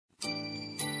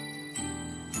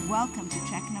Welcome to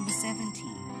track number 70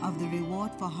 of The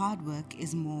Reward for Hard Work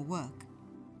is More Work.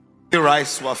 We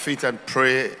rise to our feet and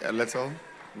pray a little.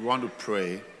 We want to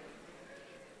pray.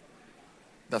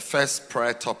 The first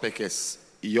prayer topic is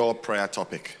your prayer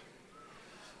topic.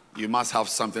 You must have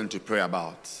something to pray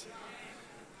about.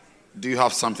 Do you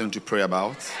have something to pray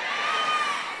about?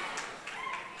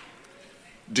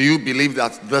 Do you believe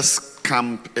that this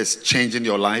camp is changing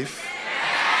your life?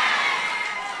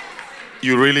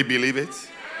 You really believe it?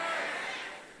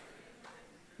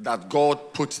 That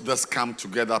God put this camp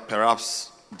together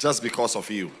perhaps just because of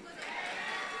you.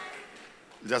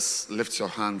 Just lift your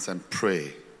hands and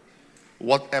pray.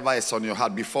 Whatever is on your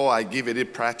heart, before I give any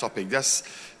prayer topic,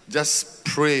 just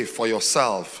pray for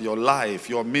yourself, your life,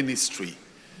 your ministry.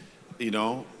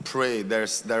 Pray.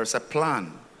 There's a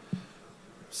plan.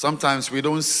 Sometimes we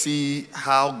don't see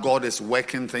how God is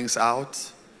working things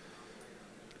out,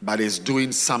 but He's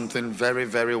doing something very,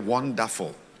 very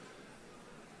wonderful.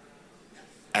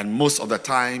 And most of the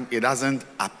time, it doesn't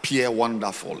appear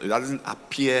wonderful. It doesn't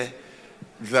appear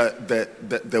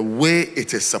the way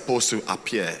it is supposed to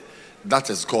appear. That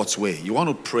is God's way. You want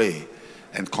to pray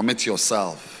and commit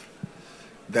yourself.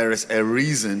 There is a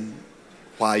reason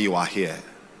why you are here.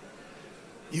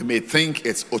 You may think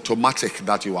it's automatic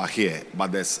that you are here,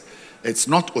 but it's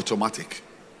not automatic.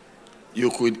 You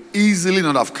could easily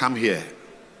not have come here.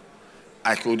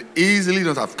 I could easily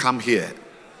not have come here.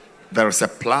 There is a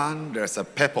plan, there is a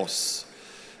purpose.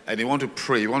 And you want to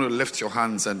pray, you want to lift your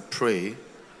hands and pray.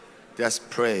 Just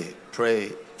pray,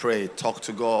 pray, pray. Talk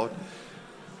to God.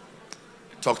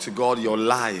 Talk to God, your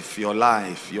life, your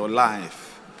life, your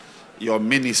life, your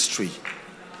ministry,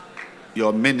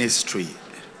 your ministry,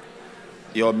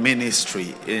 your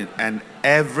ministry, and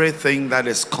everything that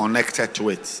is connected to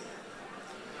it.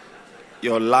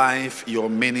 Your life, your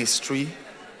ministry,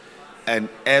 and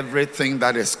everything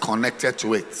that is connected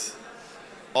to it.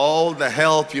 All the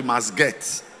help you must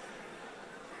get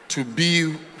to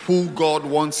be who God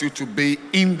wants you to be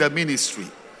in the ministry.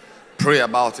 Pray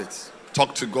about it.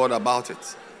 Talk to God about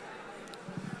it.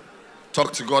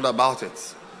 Talk to God about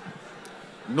it.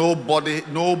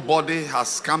 Nobody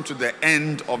has come to the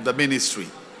end of the ministry.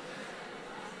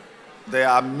 There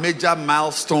are major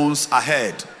milestones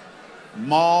ahead.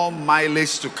 More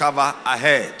mileage to cover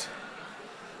ahead.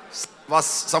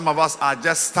 Some of us are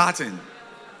just starting.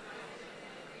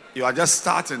 You are just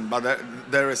starting, but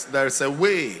there is a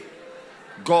way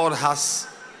God has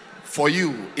for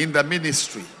you in the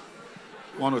ministry.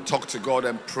 You want to talk to God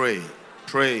and pray.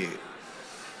 Pray.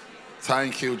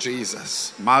 Thank you,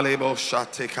 Jesus. Malebo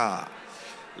Shateka.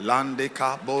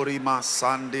 Landeka Borima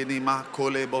Sandinima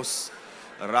Kolebos.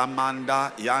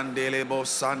 Ramanda Yandelebo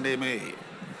Sandeme.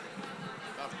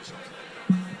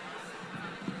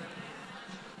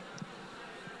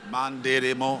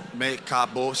 Manderemo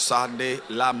Mekabo Sande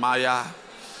Lamaya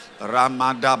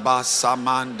Ramadaba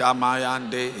Samanda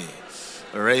Mayande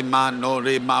Remano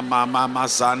Rema Mama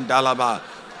Sandalaba.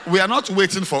 We are not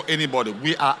waiting for anybody.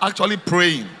 We are actually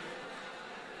praying.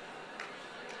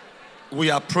 We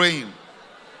are praying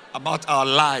about our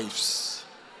lives.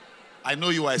 I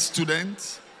know you are a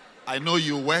student. I know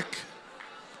you work.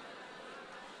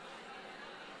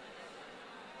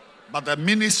 But the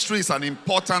ministry is an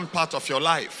important part of your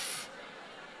life.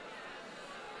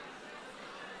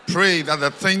 Pray that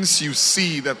the things you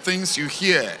see, the things you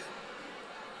hear,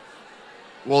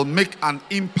 will make an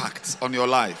impact on your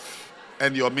life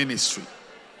and your ministry.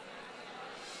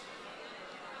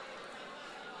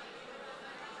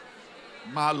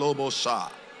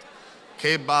 Malobosha,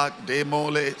 Keba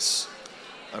Demoles,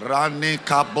 Rane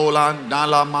Kabolan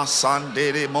Nalama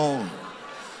Sanderemon.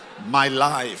 My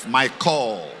life, my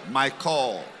call, my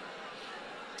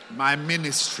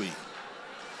ministry.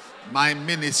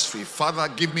 Father,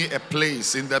 give me a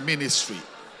place in the ministry.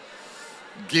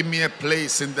 Give me a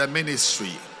place in the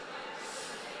ministry.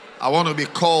 I want to be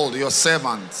called your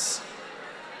servant.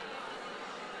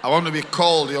 I want to be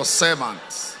called your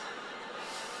servant.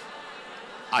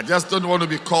 I just don't want to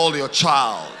be called your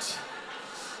child.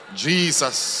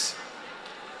 Jesus.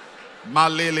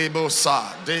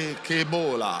 Malelebosa de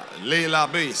Kebola, Lela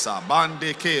Besa,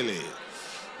 Bande Kele,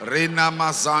 Rena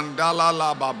Mazandala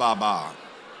la Bababa,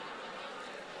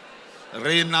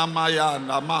 Rena Maya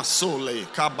Namasole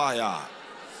Kabaya,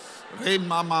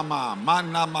 Rema Mama,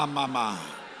 Mana Mama,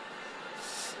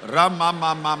 Rama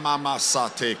Mama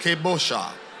Sate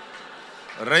Kebosha,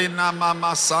 Rena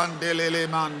Mama Sandelele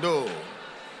Mando,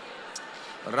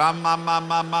 Rama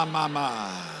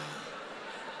Mama.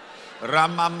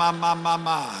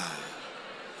 Ramamamamama.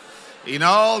 In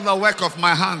all the work of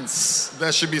my hands,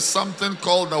 there should be something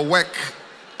called the work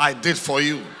I did for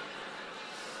you.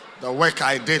 The work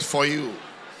I did for you.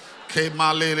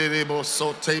 Kemalelebo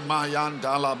sotema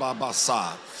yandala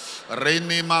babasa.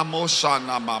 Renima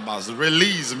moshana mamas.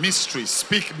 Release mysteries.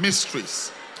 Speak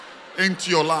mysteries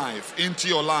into your life. Into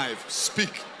your life.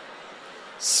 Speak.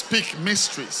 Speak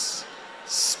mysteries.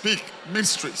 Speak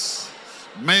mysteries.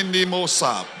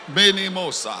 Menimosa.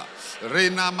 Menimosa.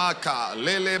 Renamaka.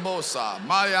 Lelebosa.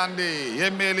 Mayande.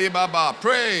 Yemeli baba.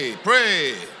 Pray.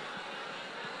 Pray.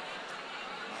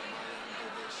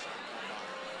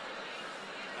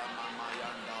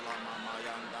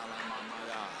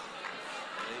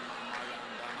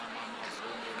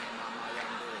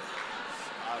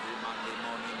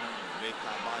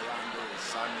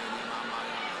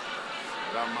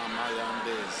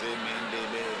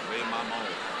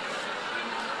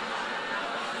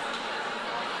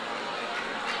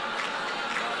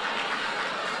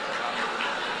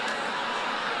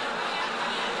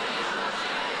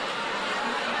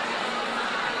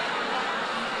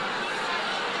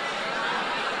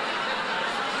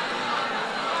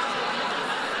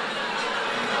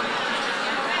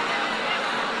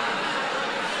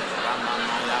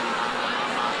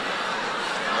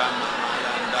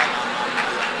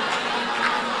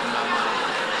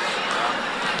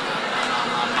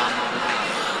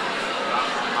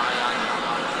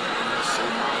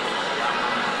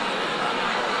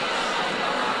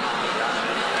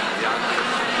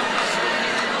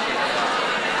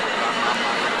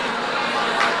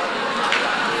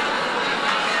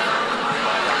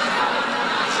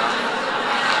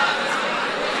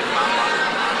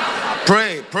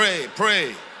 Pray, pray,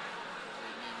 pray.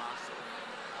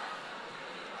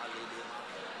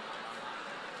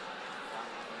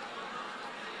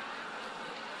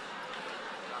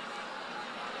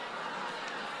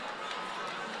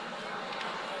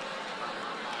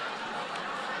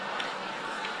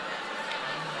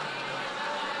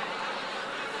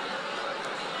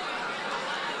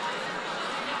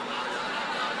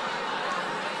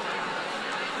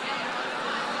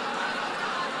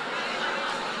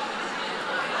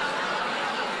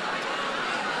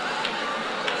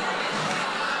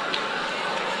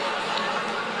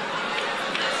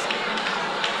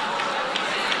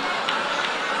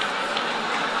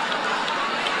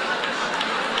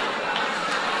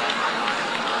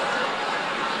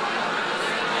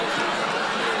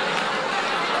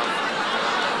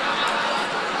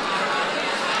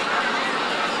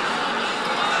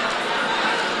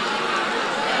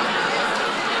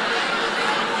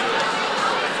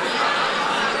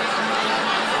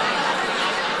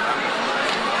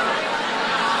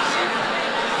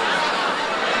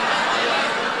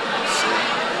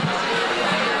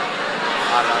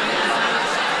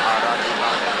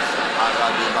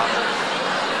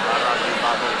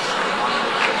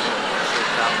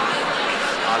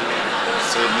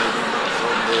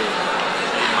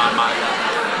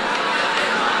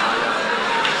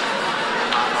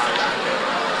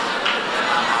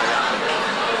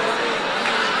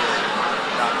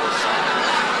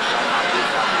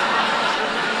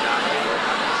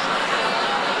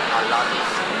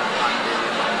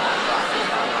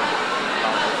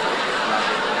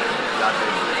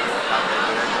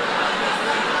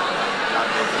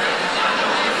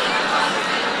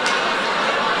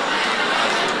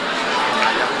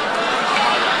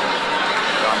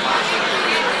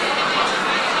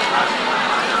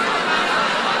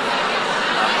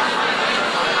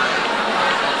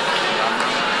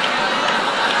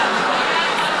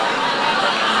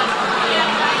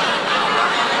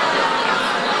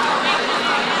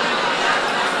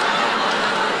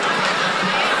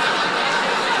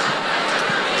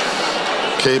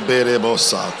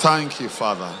 Thank you,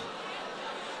 Father.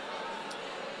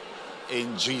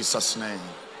 In Jesus' name.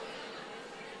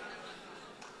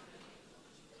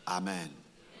 Amen.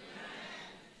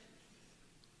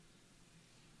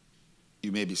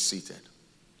 You may be seated.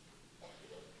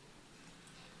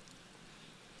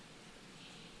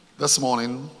 This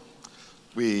morning,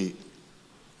 we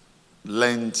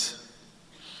learned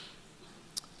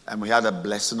and we had a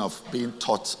blessing of being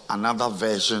taught another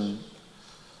version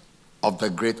of the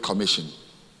Great Commission.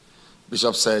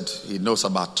 Bishop said he knows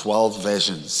about 12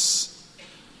 versions,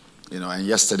 and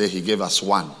yesterday he gave us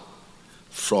one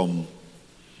from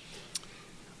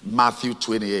Matthew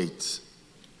 28.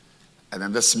 And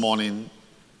then this morning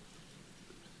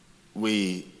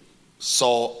we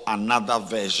saw another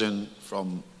version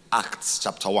from Acts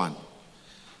chapter 1.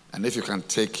 And if you can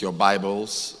take your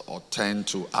Bibles or turn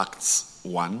to Acts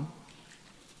 1.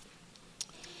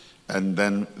 And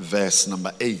then verse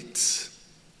number 8.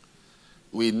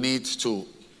 We need to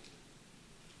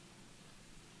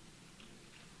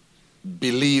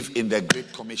believe in the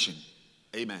Great Commission.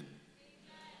 Amen.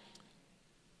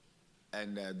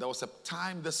 And there was a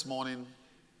time this morning,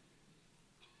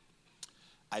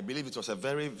 I believe it was a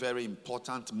very, very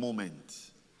important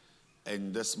moment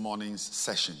in this morning's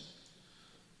session,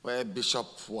 where Bishop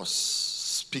was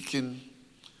speaking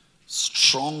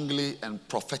strongly and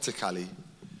prophetically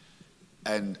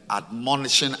and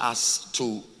admonishing us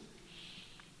to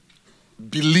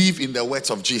believe in the words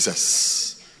of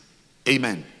Jesus.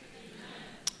 Amen.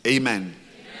 Amen.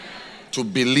 To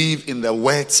believe in the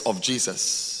words of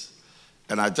Jesus.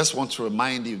 And I just want to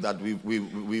remind you that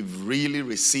we've really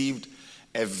received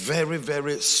a very,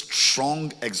 very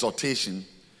strong exhortation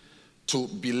to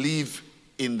believe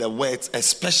in the words,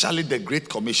 especially the Great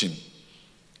Commission.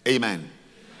 Amen.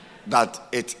 That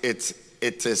it is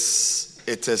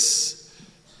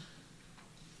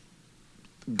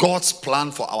God's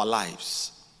plan for our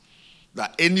lives.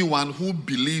 That anyone who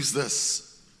believes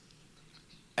this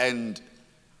and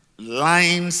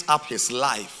lines up his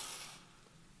life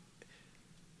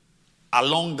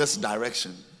along this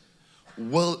direction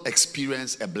will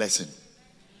experience a blessing.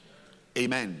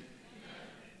 Amen.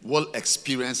 Will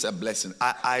experience a blessing.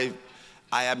 I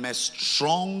am a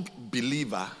strong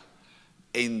believer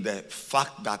in the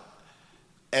fact that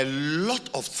a lot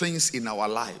of things in our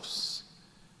lives,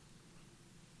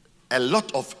 a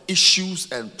lot of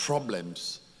issues and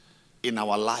problems in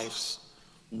our lives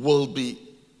will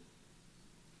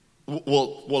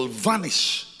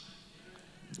vanish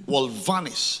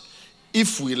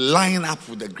if we line up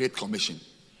with the Great Commission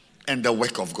and the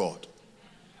work of God.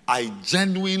 I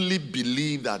genuinely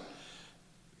believe that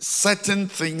certain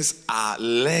things are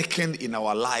lacking in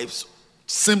our lives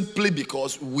simply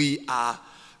because we are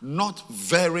not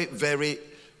very, very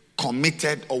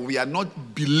committed, or we are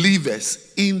not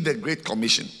believers in the Great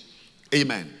Commission.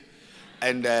 Amen.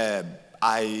 And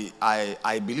I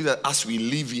believe that as we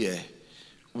live here,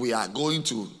 we are going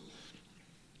to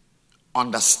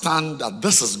understand that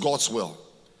this is God's will,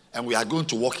 and we are going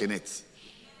to walk in it.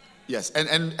 Yes,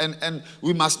 and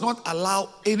we must not allow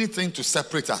anything to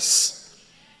separate us.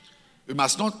 We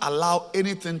must not allow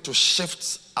anything to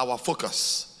shift our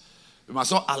focus. We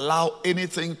must not allow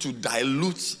anything to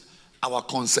dilute our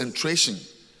concentration.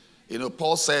 You know,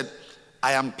 Paul said,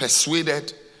 I am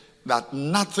persuaded that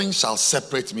nothing shall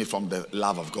separate me from the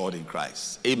love of God in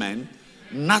Christ. Amen.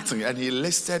 Nothing. And he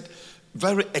listed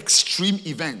very extreme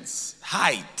events: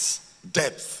 height,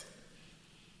 depth,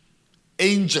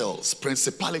 angels,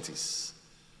 principalities,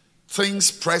 things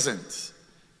present,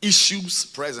 issues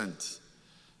present,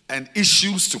 and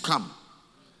issues to come.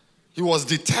 He was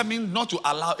determined not to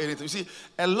allow anything. You see,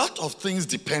 a lot of things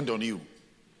depend on you.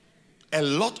 A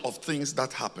lot of things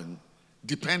that happen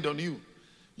depend on you.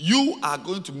 You are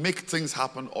going to make things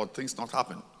happen or things not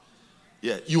happen.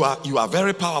 Yeah, you are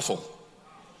very powerful.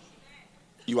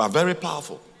 You are very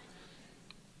powerful.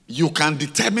 You can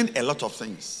determine a lot of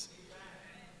things.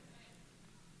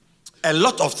 A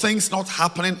lot of things not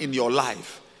happening in your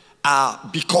life are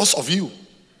because of you.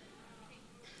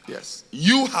 Yes,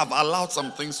 you have allowed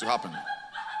some things to happen.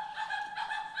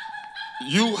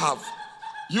 You have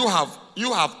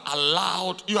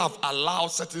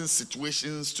allowed certain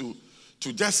situations to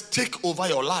just take over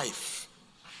your life.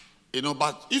 You know,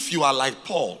 but if you are like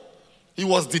Paul, he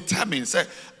was determined, said,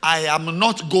 I am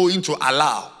not going to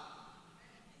allow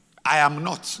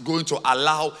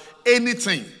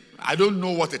anything. I don't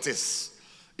know what it is.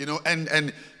 You know,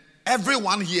 and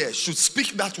everyone here should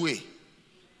speak that way.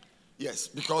 Yes,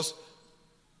 because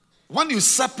when you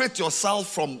separate yourself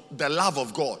from the love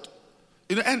of God,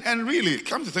 you know, and really,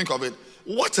 come to think of it,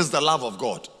 what is the love of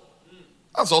God?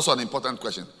 That's also an important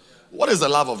question. What is the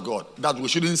love of God that we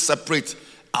shouldn't separate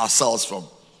ourselves from?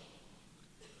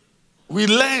 We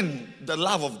learn the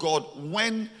love of God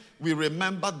when we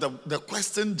remember the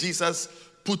question Jesus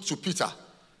put to Peter.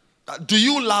 Do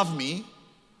you love me?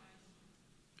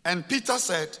 And Peter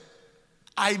said,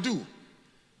 I do.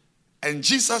 And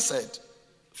Jesus said,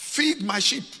 feed my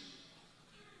sheep.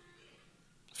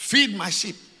 Feed my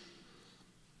sheep.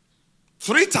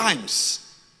 3 times.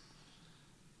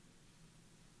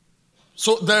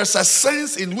 So there's a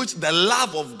sense in which the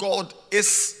love of God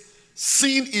is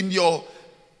seen in your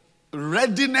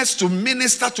readiness to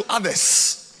minister to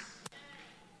others.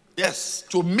 Yes,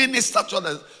 to minister to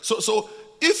others. So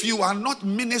if you are not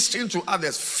ministering to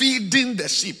others, feeding the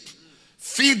sheep,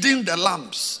 feeding the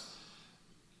lambs,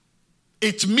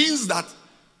 it means that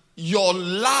your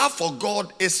love for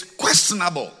God is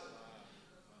questionable.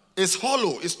 It's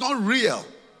hollow. It's not real.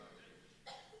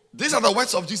 These are the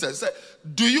words of Jesus. He said,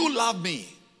 do you love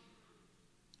me?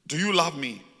 Do you love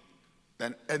me?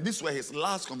 And these were his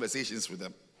last conversations with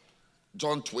them.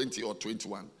 John 20 or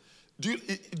 21.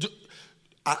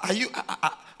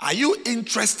 Are you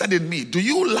interested in me? Do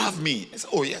you love me? I said,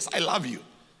 oh yes, I love you.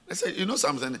 I said, you know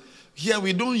something? Here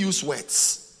we don't use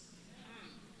words.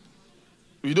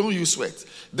 We don't use words.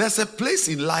 There's a place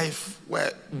in life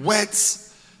where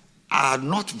words are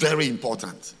not very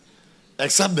important,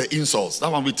 except the insults.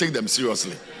 That one we take them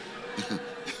seriously.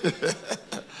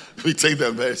 We take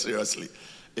them very seriously,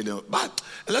 But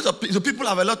a lot of people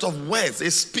have a lot of words.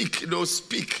 They speak,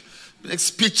 speak like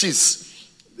speeches.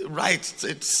 Right,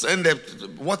 send a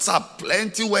WhatsApp,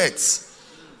 plenty words,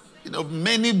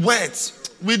 many words.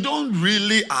 We don't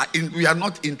really we are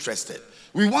not interested.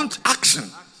 We want action.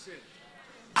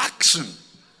 Action.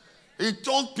 He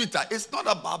told Peter, it's not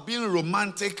about being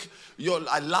romantic.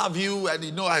 I love you, and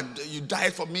you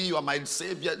died for me. You are my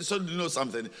savior. So you know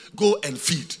something. Go and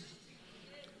feed.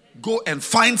 Go and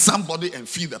find somebody and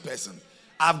feed the person.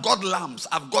 I've got lambs.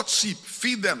 I've got sheep.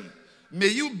 Feed them. May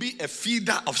you be a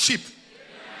feeder of sheep.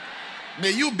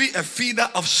 May you be a feeder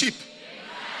of sheep.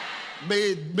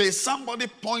 May somebody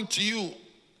point to you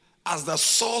as the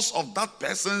source of that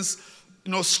person's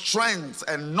strength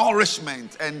and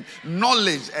nourishment and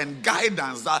knowledge and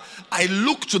guidance. That I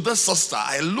look to this sister,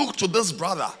 I look to this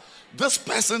brother. This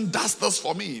person does this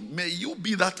for me. May you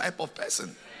be that type of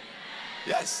person.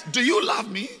 Yes. Do you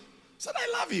love me? I said,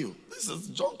 I love you. This is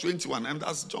John 21, and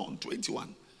that's John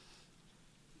 21.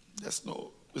 There's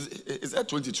no. Is that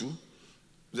 22?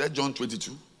 Is that John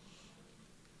 22?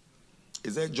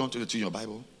 Is that John 22 in your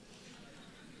Bible?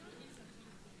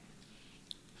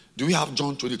 Do we have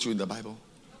John 22 in the Bible?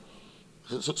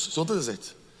 So this is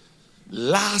it.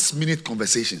 Last minute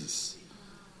conversations.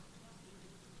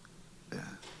 Yeah.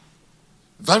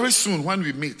 Very soon when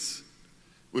we meet,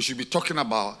 we should be talking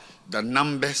about the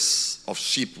numbers of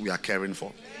sheep we are caring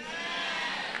for.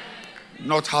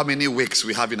 Not how many wigs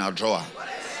we have in our drawer.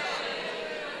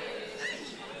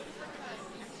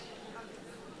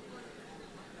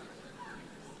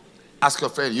 Ask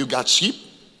your friend, you got sheep?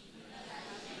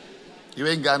 You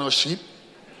ain't got no sheep?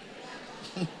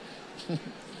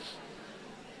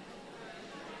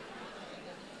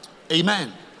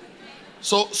 Amen.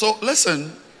 So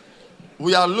listen,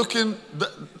 we are looking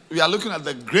at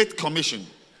the Great Commission.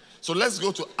 So let's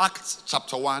go to Acts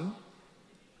chapter 1.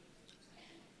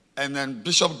 And then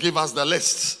Bishop give us the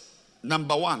list.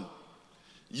 Number 1,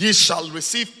 ye shall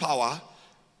receive power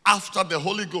after the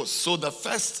Holy Ghost. So the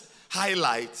first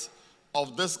highlight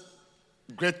of this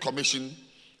Great Commission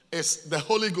is the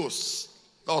Holy Ghost.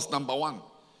 That was number 1.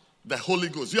 The Holy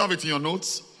Ghost. You have it in your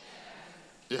notes?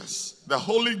 Yes. The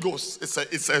Holy Ghost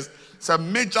it's a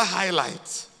major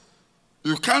highlight.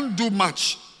 You can't do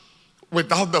much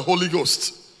without the Holy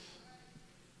Ghost.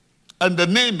 And the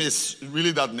name is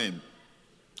really that name.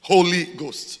 Holy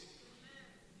Ghost.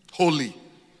 Holy.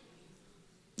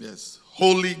 Yes.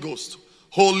 Holy Ghost.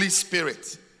 Holy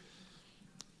Spirit.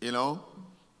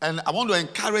 And I want to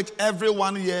encourage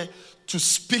everyone here to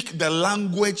speak the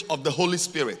language of the Holy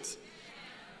Spirit.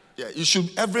 Yeah,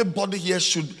 everybody here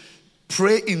should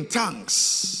pray in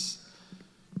tongues.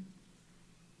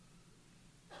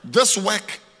 This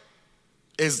work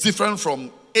is different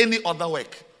from any other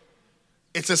work.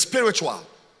 It's a spiritual.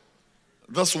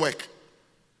 This work.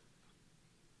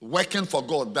 Working for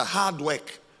God, the hard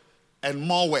work and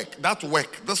more work.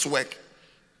 This work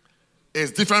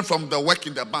is different from the work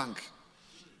in the bank.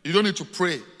 You don't need to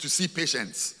pray to see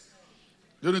patients.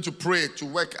 You don't need to pray to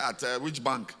work at which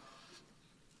bank?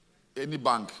 Any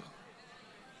bank.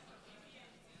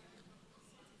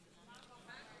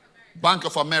 Bank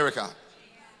of America.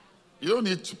 You don't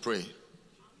need to pray.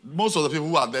 Most of the people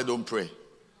who are there don't pray.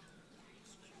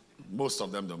 Most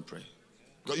of them don't pray.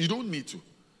 You don't need to.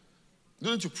 You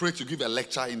don't need to pray to give a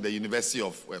lecture in the University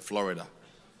of Florida.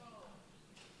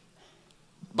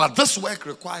 But this work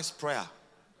requires prayer.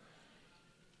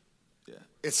 Yeah.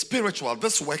 It's spiritual.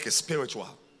 This work is spiritual.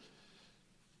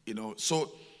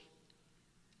 So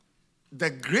the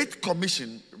Great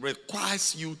Commission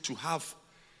requires you to have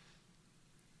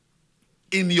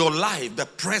in your life the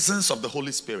presence of the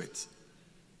Holy Spirit.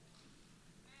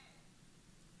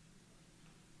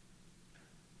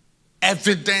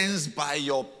 Evidenced by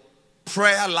your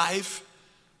prayer life,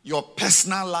 your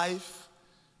personal life,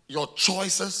 your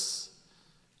choices.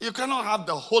 You cannot have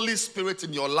the Holy Spirit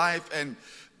in your life and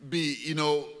be,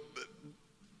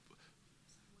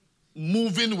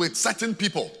 moving with certain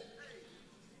people.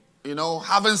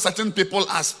 Having certain people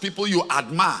as people you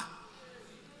admire.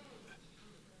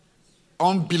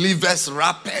 Unbelievers,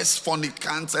 rappers,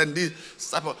 fornicants, and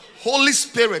this type of Holy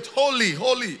Spirit, holy.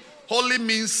 Holy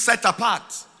means set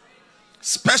apart.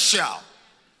 Special.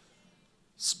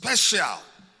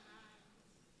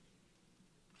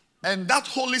 And that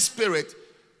Holy Spirit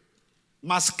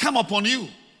must come upon you.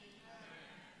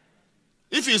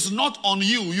 If it's not on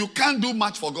you, you can't do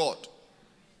much for God.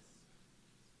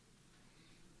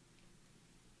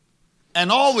 And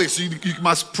always you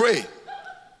must pray.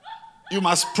 You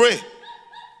must pray.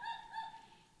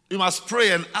 You must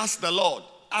pray and ask the Lord.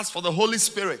 Ask for the Holy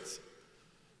Spirit.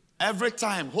 Every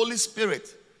time, Holy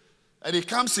Spirit. And it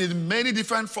comes in many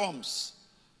different forms.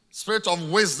 Spirit of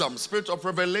wisdom, spirit of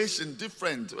revelation,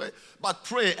 different. But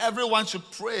pray. Everyone should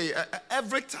pray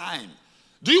every time.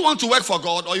 Do you want to work for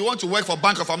God or you want to work for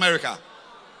Bank of America?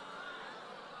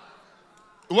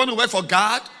 You want to work for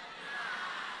God?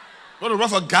 You want to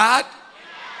work for God?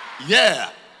 Yeah.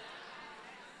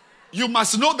 You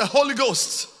must know the Holy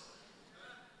Ghost.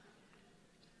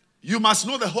 You must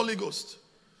know the Holy Ghost.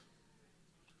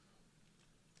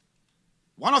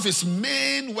 One of his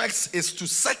main works is to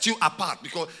set you apart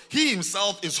because he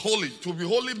himself is holy. To be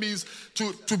holy means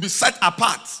to be set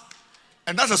apart.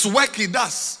 And that's his work he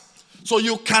does. So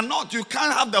you can't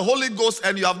have the Holy Ghost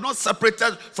and you have not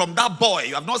separated from that boy.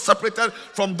 You have not separated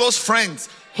from those friends.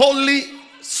 Holy,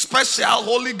 special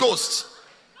Holy Ghost.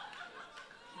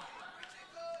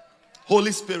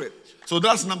 Holy Spirit. So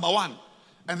that's number one.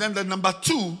 And then the number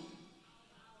two,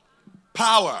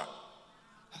 power.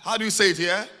 How do you say it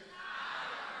here?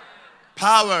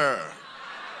 Power.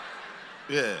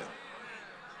 Yeah.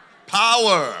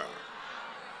 Power.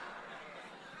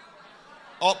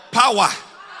 Or power.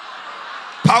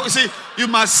 Power. See, you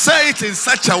must say it in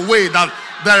such a way that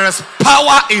there is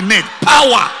power in it.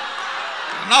 Power.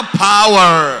 Not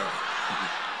power.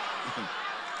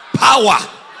 Power.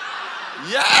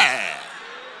 Yeah.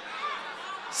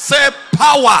 Say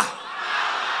power.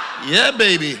 Yeah,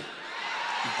 baby.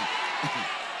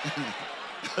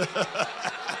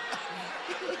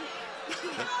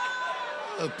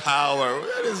 Power.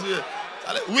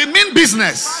 We mean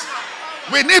business.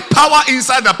 We need power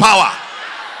inside the power.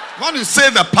 When you say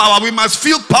the power, we must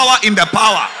feel power in the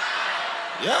power.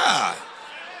 Yeah.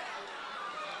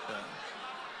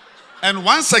 And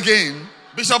once again,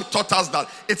 Bishop taught us that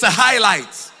it's a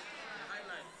highlight.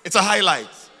 It's a highlight.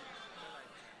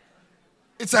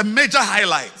 It's a major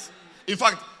highlight. In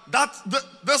fact,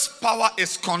 this power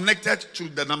is connected to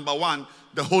the number one,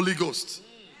 the Holy Ghost.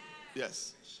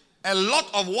 Yes. A lot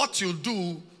of what you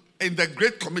do in the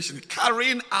Great Commission,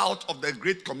 carrying out of the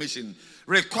Great Commission,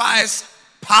 requires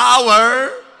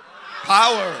power.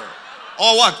 Power.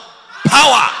 Or what?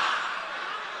 Power.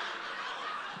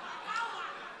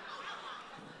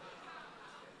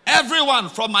 Everyone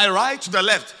from my right to the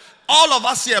left, all of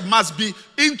us here must be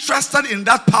interested in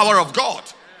that power of God.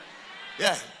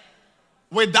 Yeah.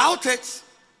 Without it,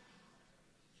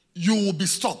 you will be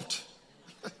stopped.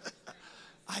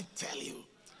 I tell you.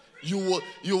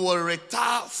 You will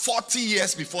retire 40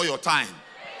 years before your time.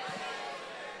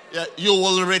 Yeah, you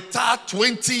will retire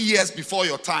 20 years before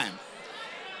your time.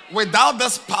 Without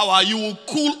this power, you will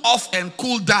cool off and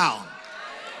cool down.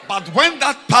 But when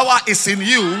that power is in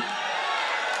you,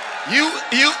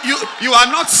 you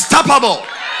are not stoppable.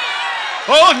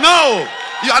 Oh no!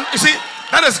 You see,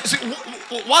 that is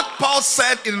what Paul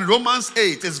said in Romans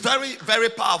 8 is very, very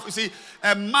powerful. You see,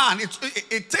 a man,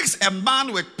 it takes a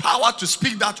man with power to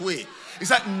speak that way. He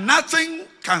said, nothing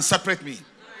can separate me.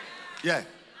 Yeah.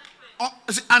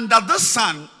 See, under the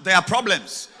sun, there are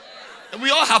problems.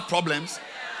 We all have problems.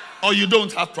 Or you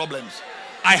don't have problems.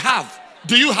 I have.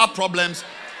 Do you have problems?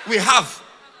 We have.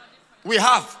 We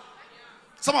have.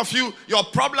 Some of you, your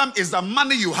problem is the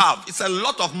money you have. It's a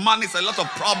lot of money. It's a lot of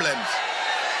problems.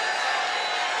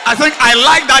 I think I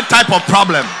like that type of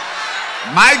problem.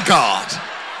 My God.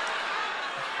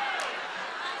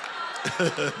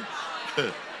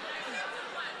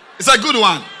 It's a good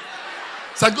one.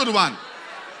 It's a good one.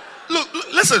 Look,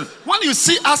 listen, when you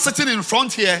see us sitting in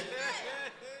front here,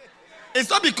 it's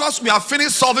not because we have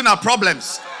finished solving our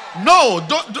problems. No,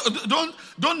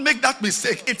 don't make that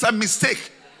mistake. It's a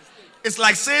mistake. It's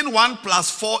like saying 1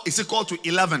 + 4 is equal to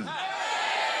 11.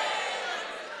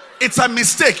 It's a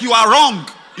mistake. You are wrong.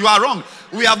 You are wrong.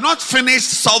 We have not finished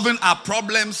solving our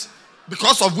problems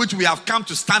because of which we have come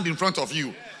to stand in front of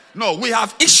you. No, we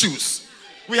have issues.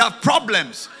 We have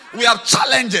problems. We have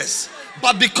challenges.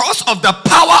 But because of the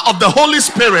power of the Holy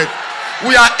Spirit,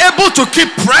 we are able to keep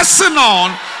pressing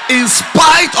on in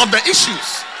spite of the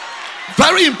issues.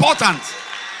 Very important.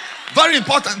 Very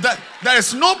important. There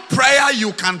is no prayer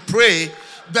you can pray.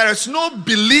 There is no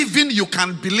believing you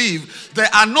can believe. There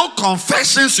are no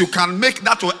confessions you can make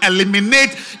that will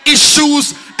eliminate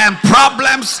issues and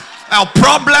problems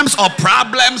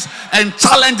and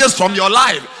challenges from your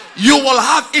life. You will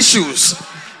have issues.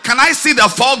 Can I see the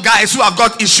 4 guys who have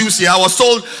got issues here? I was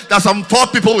told there's some 4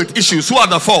 people with issues. Who are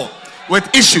the 4?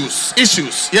 with issues.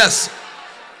 Issues, yes.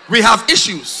 We have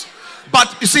issues.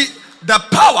 But you see, the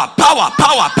power.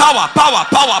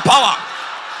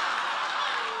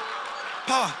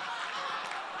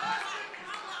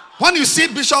 When you see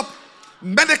Bishop,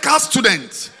 medical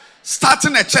student,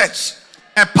 starting a church,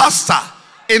 a pastor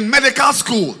in medical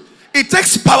school, it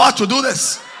takes power to do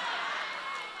this.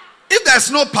 If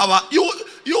there's no power, you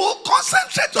will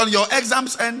concentrate on your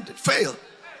exams and fail.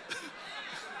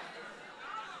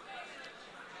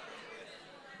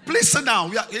 Please sit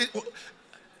down. We're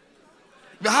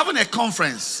having a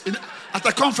conference. At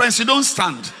a conference, you don't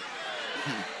stand.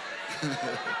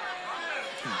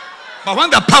 But when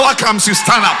the power comes, you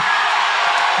stand up.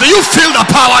 Do you feel the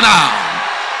power now?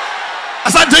 I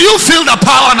said, do you feel the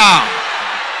power now?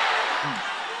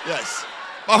 Yes.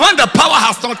 But when the power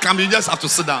has not come, you just have to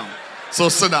sit down. So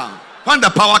sit down. When the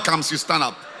power comes, you stand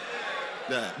up.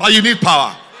 Yeah. But you need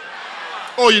power.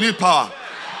 Oh, you need power.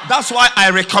 That's why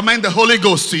I recommend the Holy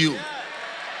Ghost to you.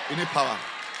 You need power.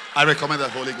 I recommend the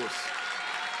Holy Ghost.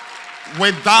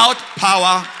 Without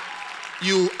power,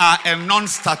 you are a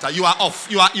non-starter. You are off.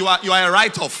 You are a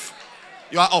write-off.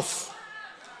 You are off.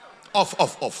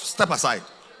 Off. Step aside.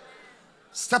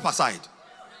 Step aside.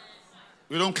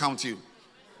 We don't count you.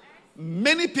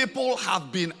 Many people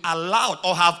have been allowed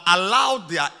or have allowed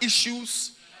their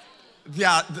issues,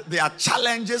 their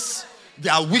challenges,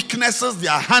 their weaknesses,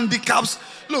 their handicaps.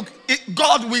 Look,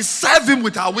 God, we serve him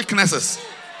with our weaknesses.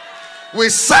 We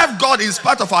serve God in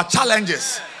spite of our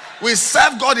challenges. We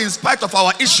serve God in spite of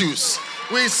our issues.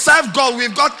 We serve God.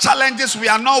 We've got challenges. We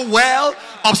are not well.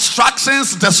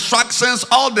 Obstructions, distractions,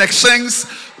 all the things,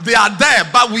 they are there.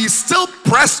 But we still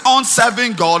press on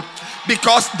serving God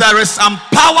because there is some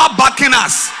power backing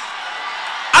us.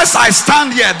 As I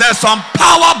stand here, there's some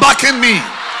power backing me.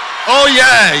 Oh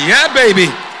yeah,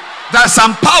 baby. There's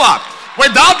some power.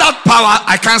 Without that power,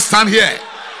 I can't stand here.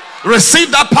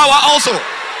 Receive that power also.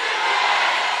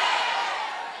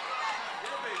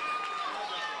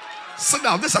 Sit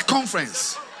down. This is a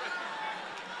conference.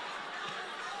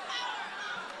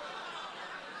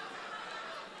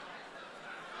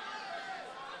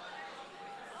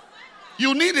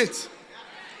 You need it.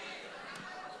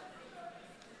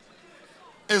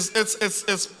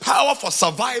 It's power for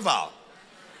survival.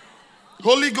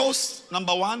 Holy Ghost,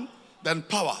 number one, then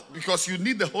power. Because you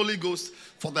need the Holy Ghost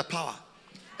for the power.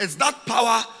 It's that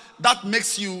power that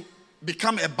makes you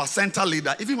become a bacenta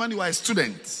leader, even when you are a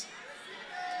student.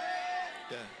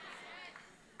 Yeah.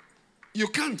 You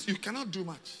cannot do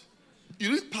much.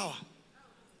 You need power.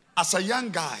 As a young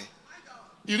guy,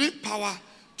 you need power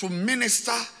to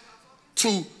minister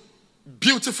to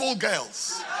beautiful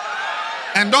girls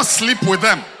and don't sleep with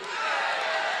them.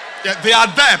 Yeah, they are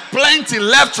there, plenty,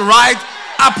 left, right,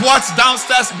 upwards,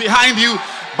 downstairs, behind you,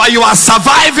 but you are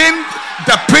surviving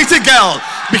the pretty girl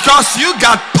because you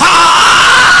got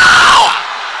power.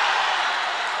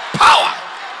 Power.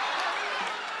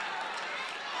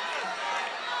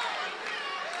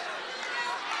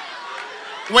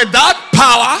 Without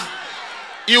power,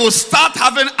 you will start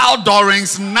having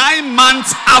outdoorings 9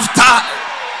 months after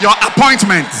your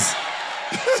appointment.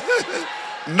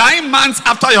 9 months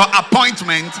after your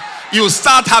appointment, you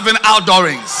start having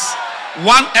outdoorings.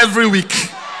 1 every week.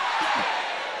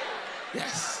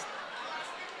 Yes.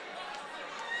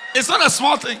 It's not a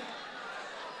small thing.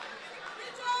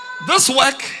 This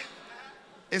work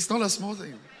is not a small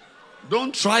thing.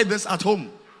 Don't try this at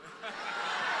home.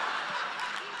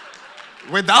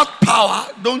 Without power,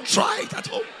 don't try it at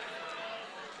home.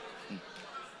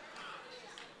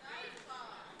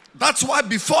 That's why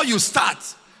before you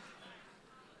start,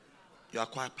 you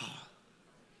acquire power.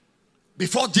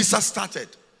 Before Jesus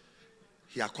started,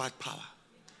 he acquired power.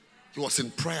 He was in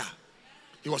prayer.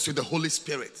 He was with the Holy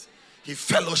Spirit. He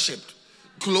fellowshiped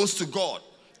close to God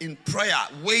in prayer,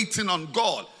 waiting on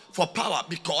God for power.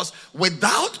 Because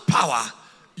without power,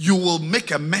 you will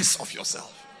make a mess of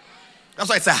yourself. That's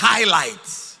why it's a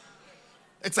highlight.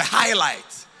 It's a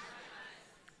highlight.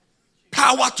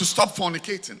 Power to stop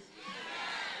fornicating.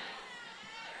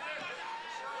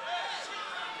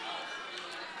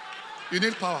 You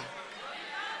need power.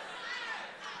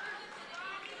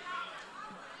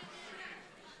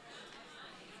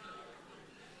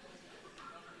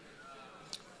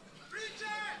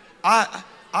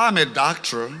 I'm a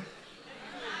doctor.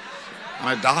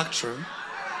 I'm a doctor.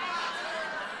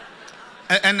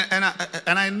 And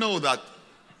I know that,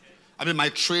 I mean, my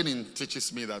training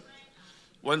teaches me that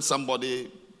when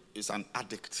somebody is an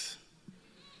addict,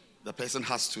 the person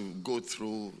has to go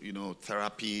through,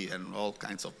 therapy and all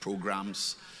kinds of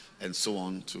programs and so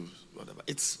on to whatever.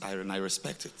 I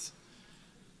respect it,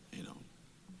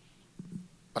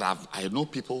 But I know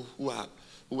people who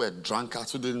were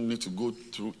drunkards who didn't need to go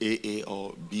through AA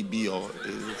or BB or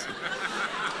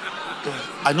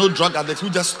I know drug addicts who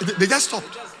just stopped.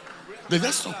 They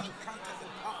just stopped.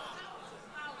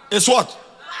 It's what?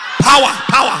 Power.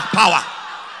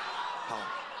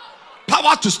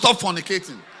 Power to stop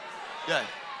fornicating. Yeah.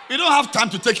 We don't have time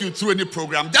to take you through any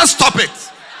program. Just stop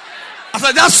it. I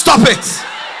said, just stop it.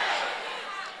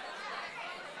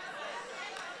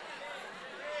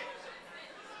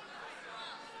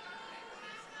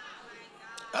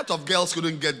 A lot of girls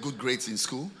couldn't get good grades in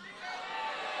school.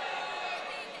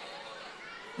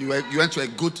 You went to a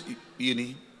good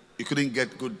uni, you couldn't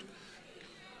get good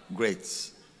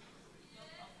grades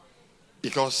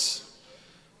because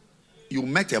you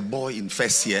met a boy in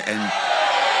first year and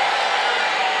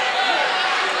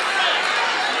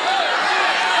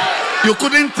you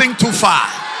couldn't think too far.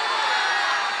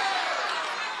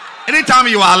 Anytime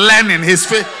you are learning his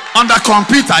face on the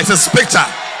computer, it's a picture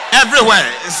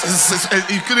everywhere.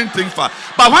 You couldn't think far.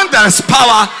 But when there is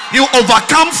power, you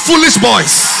overcome foolish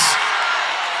boys.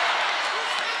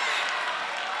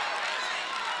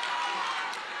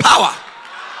 Power.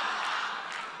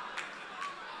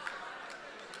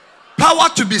 Power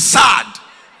to be sad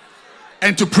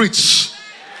and to preach.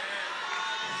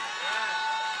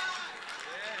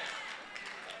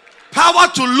 Power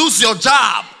to lose your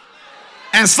job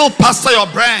and still pastor your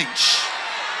branch.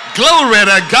 Glory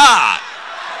to God.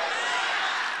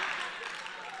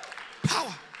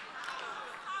 Power.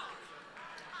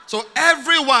 So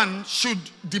everyone should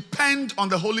depend on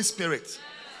the Holy Spirit.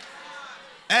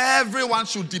 Everyone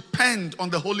should depend on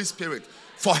the Holy Spirit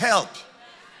for help.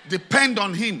 Depend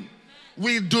on Him.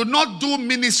 We do not do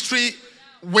ministry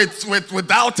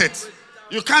without it.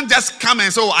 You can't just come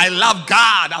and say, oh, I love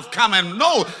God, I've come and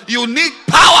no, you need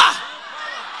power.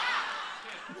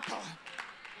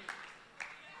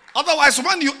 Otherwise,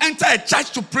 when you enter a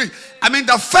church to pray,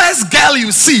 the first girl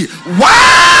you see,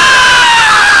 wow!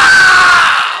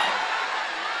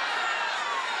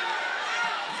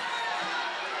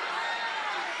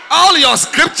 All your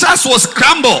scriptures will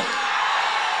scramble.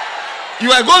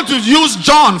 You are going to use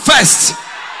John first,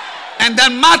 and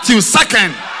then Matthew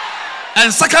second,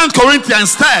 and 2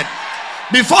 Corinthians third.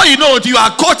 Before you know it, you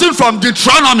are quoting from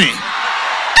Deuteronomy.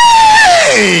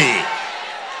 Hey!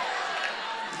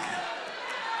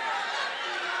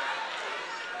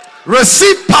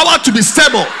 Receive power to be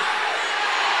stable.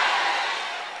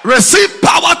 Receive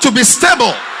power to be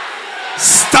stable.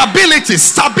 Stability.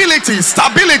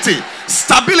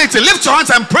 Lift your hands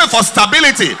and pray for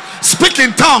stability. Speak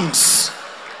in tongues.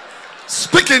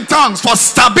 Speak in tongues for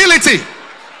stability.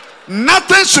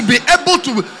 Nothing should be able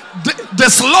to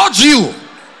dislodge you.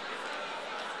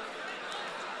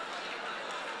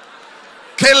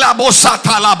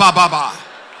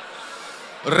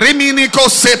 Riminiko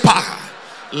sepa.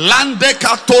 Lande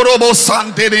katorobo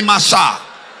sandere masha.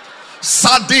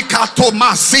 Sadikato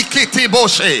masikiti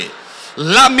boshe.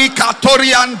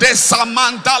 Lamikatoriande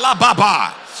samandala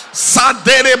baba.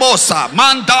 Saderebosa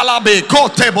mandala be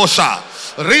kote bosha.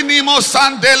 Rinimo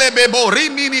sandele bebo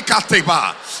rimini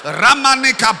kateba.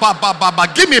 Ramanika baba baba.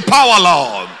 Give me power,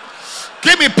 Lord.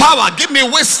 Give me power. Give me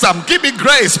wisdom. Give me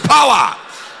grace. Power.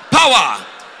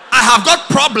 I have got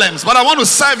problems, but I want to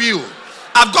serve you.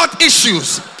 I've got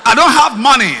issues. I don't have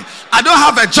money. I don't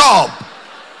have a job.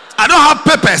 I don't have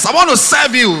papers. I want to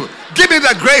serve you. Give me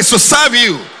the grace to serve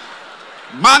you.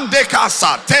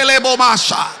 Mandekasa telebo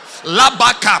masha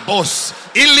labaka bos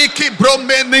iliki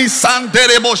bromeni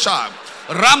sanderebosha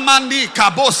ramani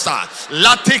kabosa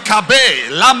latikabe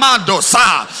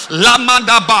lamadosa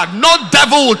lamadaba. No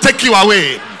devil will take you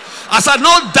away. I said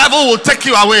no devil will take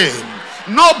you away.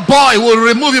 No boy will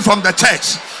remove you from the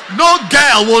church. No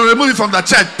girl will remove you from the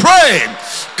church. Pray.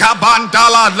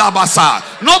 Kabandala labasa.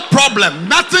 No problem.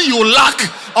 Nothing you lack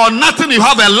or nothing you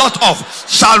have a lot of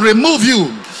shall remove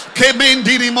you.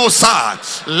 Kebindirimosa.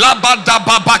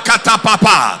 Labadababakata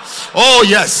papa. Oh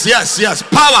yes.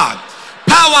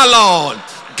 Power, Lord.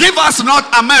 Give us not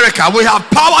America. We have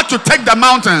power to take the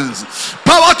mountains,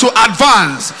 power to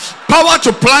advance, power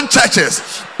to plant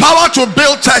churches, power to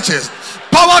build churches,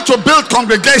 power to build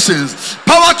congregations,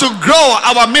 power to grow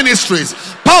our ministries.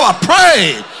 Power,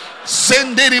 pray.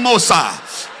 Sendirimosa.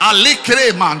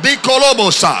 Alikre mandi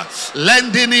kolobosa.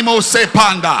 Lendinimo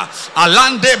sepanda.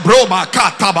 Alande broma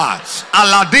kataba.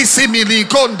 Aladisi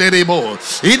milikonderimo.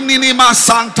 Ininima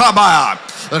santaba.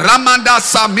 Ramanda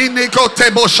Saminiko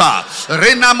Tebosha,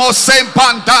 Renamo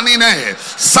Sempantanine,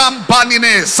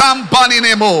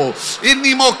 Sambanine Mo,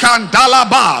 Inimo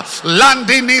Kandalaba,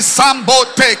 Landini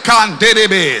Sambote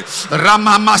Kandelebe,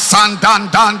 Ramama Sandan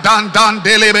Dan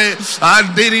Delebe,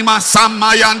 Andirima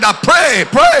Samayanda. Pray.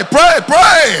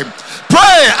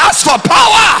 Ask for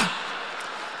power.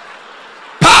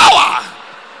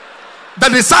 The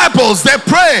disciples, they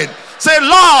prayed. Say,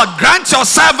 Lord, grant your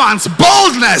servants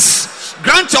boldness.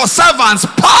 Grant your servants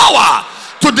power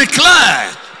to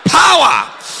declare. Power.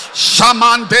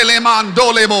 Shaman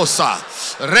Delemandolebosa.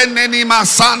 Renenima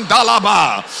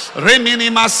Sandalaba.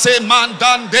 Reminima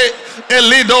Semandande.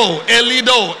 Elido.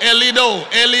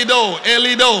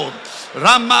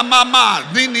 Ramamama.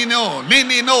 Ninino.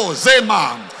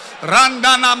 Zema.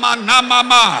 Randanama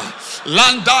Namama.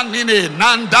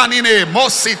 Nandanine,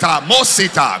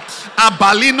 Mosita,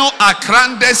 Abalino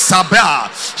Akrande Sabea,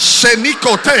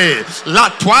 Shenikote,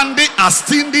 Latwandi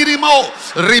Astindirimo,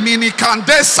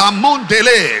 Riminikande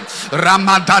Samondele,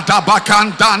 Ramadada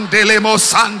Bakandandele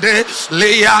Mosande,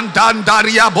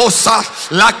 Leandandaria Bosa,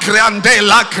 La Criande,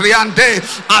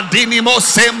 Adinimo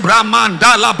Sembra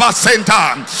Mandala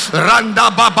Basenta,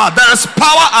 Randa Baba. There is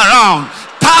power around.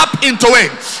 Tap into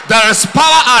it. There is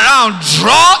power around.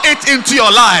 Draw it into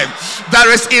your life. There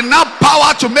is enough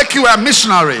power to make you a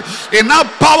missionary,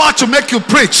 enough power to make you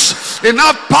preach,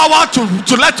 enough power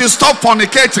to let you stop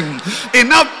fornicating,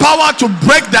 enough power to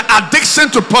break the addiction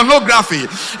to pornography,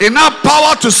 enough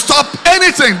power to stop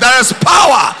anything. There is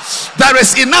power. There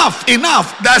is enough.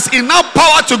 There's enough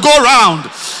power to go around.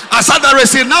 I said there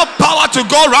is enough power to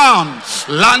go around.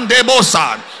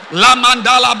 Landebosa, La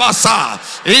Mandala Basa,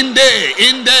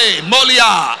 Inde,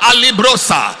 Molia,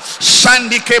 Alibrosa,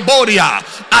 Shandikeboria,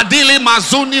 Adili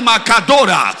Mazuni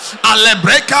Makadora,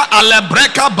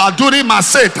 Alebreka Baduri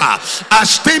Maseta,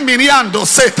 Ashti Miniando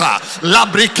Seta,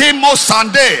 Labrikemo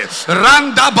Sande,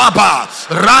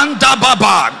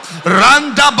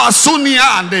 Randa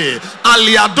Basuniande,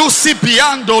 Aliadusi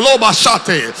Piando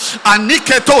Lobashate,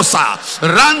 Aniketosa,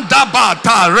 Randa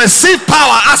Bata. Receive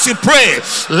power as you pray.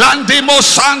 Landimo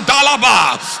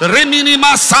Sandalaba,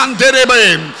 Reminima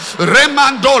Sanderebe,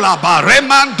 Remandolaba,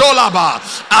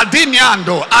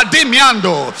 Adimiando,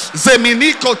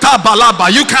 Zeminiko Tabalaba.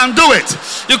 You can do it.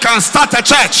 You can start a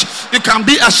church. You can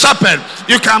be a shepherd.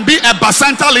 You can be a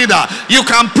Bacenta leader. You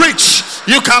can preach.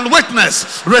 You can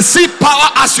witness. Receive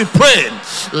power as you pray.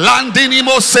 Landini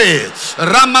Mose,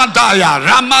 Ramadaya,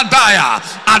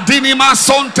 Adinima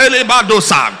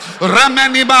Sontelebadosa,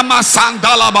 Ramenima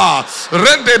Masandalaba,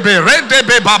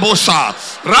 Redebe Babosha,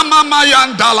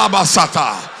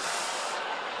 Ramamayandalabasata.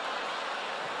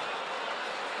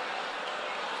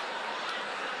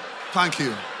 Thank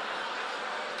you.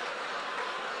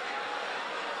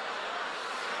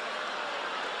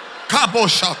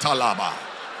 Kaboshatalaba.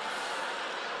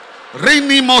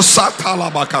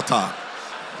 Rinimosatalabakata.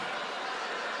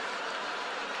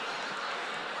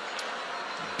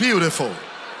 Beautiful.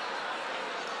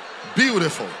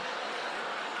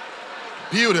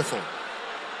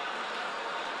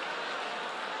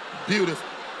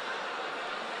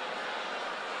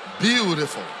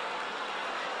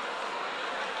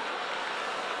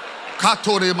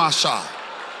 Katore Masha.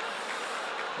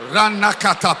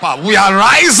 Ranakatapa. We are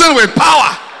rising with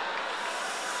power.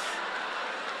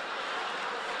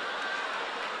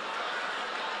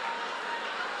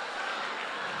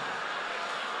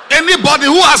 Anybody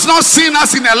who has not seen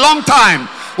us in a long time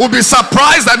will be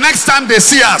surprised the next time they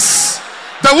see us.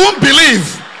 They won't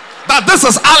believe that this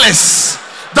is Alice.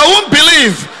 They won't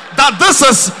believe that this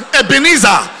is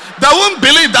Ebenezer. They won't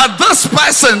believe that this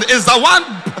person is the one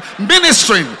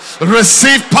ministering.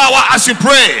 Receive power as you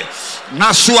pray.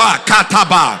 Nashua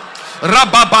Kataba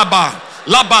Rabababa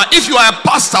Laba. If you are a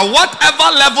pastor,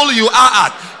 whatever level you are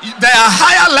at, there are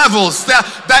higher levels. There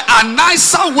are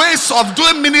nicer ways of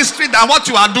doing ministry than what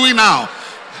you are doing now.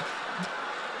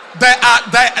 There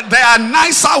are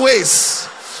nicer ways.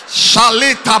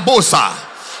 Shale Tabosa,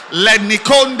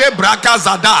 Lenikonde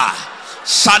Brakazada,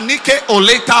 Shanike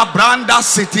Oleta Branda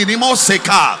Sitinimo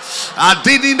Seka,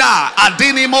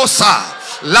 Adinimosa,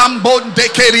 Lambon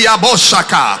Dekeria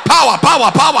Boshaka. Power.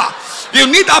 You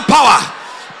need that power.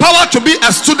 Power to be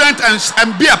a student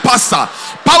and be a pastor.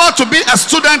 Power to be a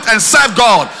student and serve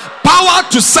God. Power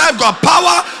to serve God.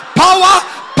 Power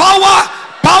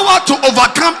to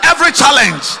overcome every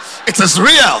challenge. It is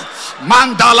real.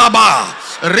 Mandalaba,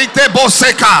 Rite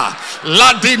Boseka,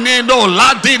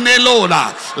 Ladinelola,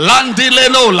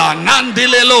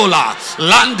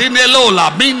 Nandilelola,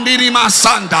 Mindirima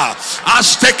Sanda,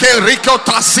 Ashteke Rico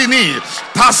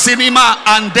Tassinima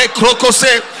and De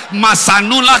Crocose.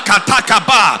 Masanula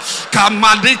katakaba.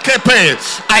 Kamadikepe.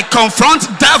 I confront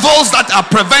devils that are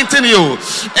preventing you.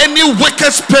 Any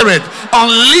wicked spirit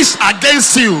unleashed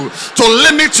against you to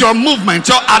limit your movement,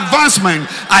 your advancement,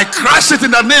 I crush it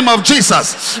in the name of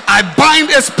Jesus. I bind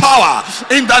its power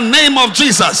in the name of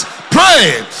Jesus.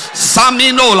 Pray.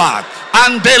 Saminola.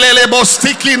 Andelelebo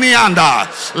stikinianda.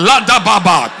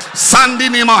 Ladababa.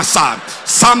 Sandinimasa.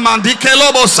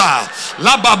 Samandikelobosa.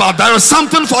 Lababa. There is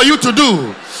something for you to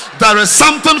do. There is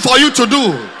something for you to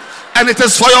do. And it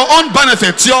is for your own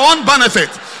benefit. Your own benefit.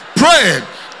 Pray.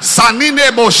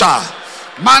 Sanine Bosha.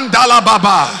 Mandala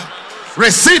Baba.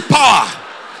 Receive power.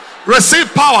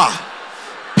 Receive power.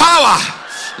 Power.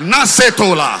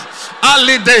 Nasetola.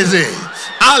 Ali Deze.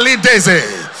 Ali Deze.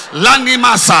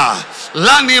 Lanimasa.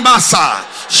 Lanimasa.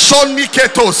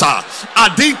 Shoniketosa.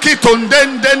 Adinki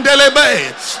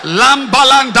Tundendelebe.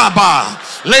 Lambalandaba.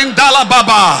 Lendala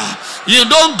Baba. You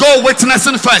don't go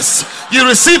witnessing first. You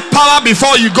receive power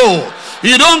before you go.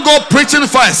 You don't go preaching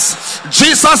first.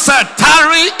 Jesus said,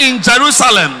 tarry in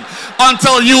Jerusalem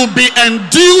until you be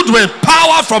endued with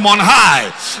power from on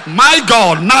high. My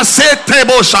God, Nase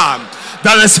Tebosha.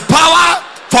 There is power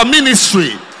for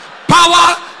ministry,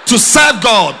 power to serve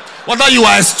God. Whether you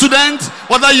are a student,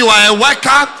 whether you are a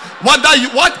worker,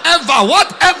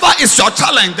 whatever is your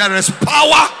challenge, there is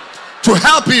power to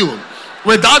help you.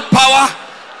 Without power,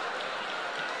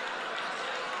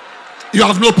 you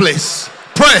have no place.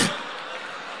 Pray.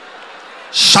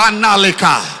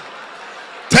 Shanaleka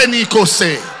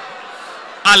Tenikose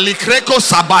Alikreko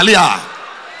Sabalia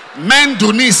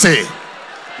Mendunise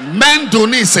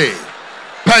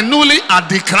Penuli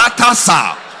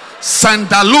Adikratasa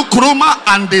Sandalukruma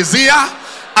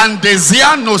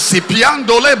Andezia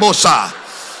Nosipiando Lebosa.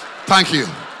 Thank you.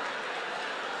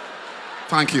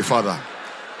 Thank you, Father.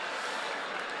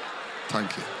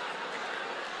 Thank you.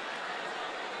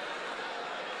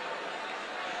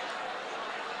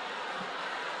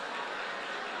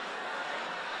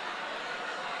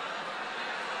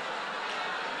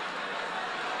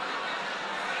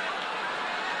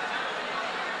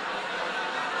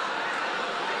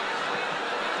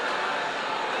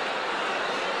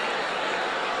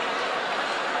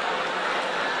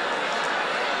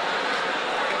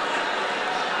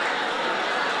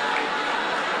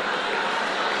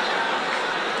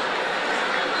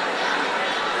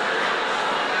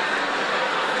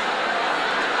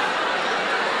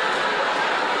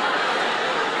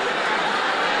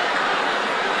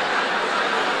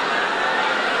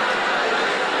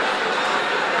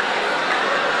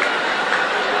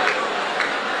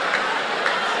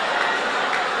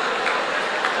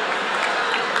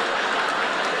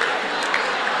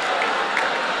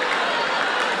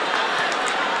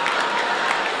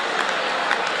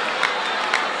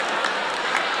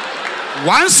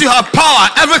 Once you have power,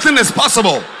 everything is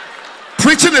possible.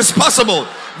 Preaching is possible.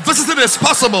 Visiting is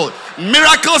possible.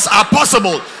 Miracles are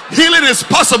possible. Healing is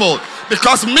possible.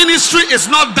 Because ministry is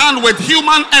not done with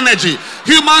human energy,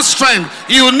 human strength.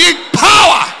 You need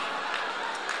power.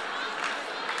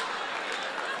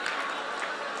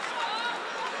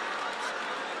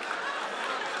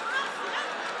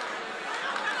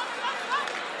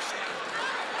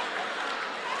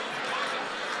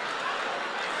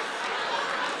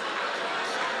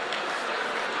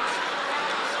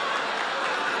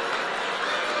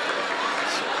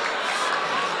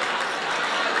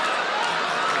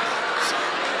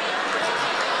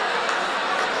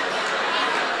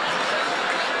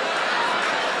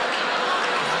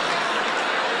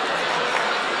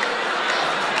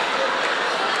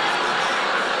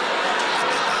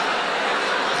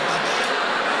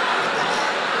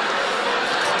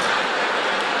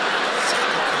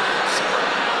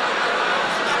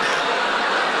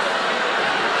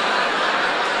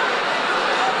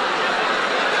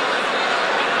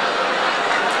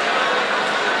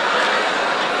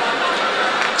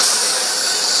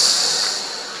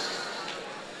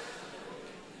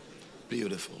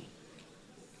 Beautiful.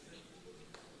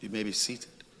 You may be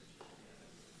seated.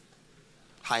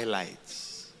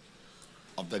 Highlights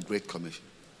of the Great Commission.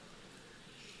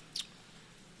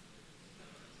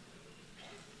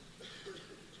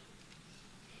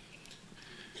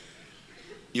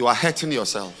 You are hurting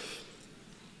yourself.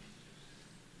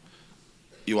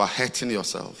 You are hurting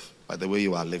yourself by the way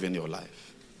you are living your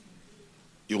life.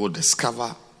 You will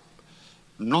discover,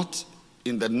 not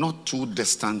in the not too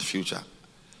distant future,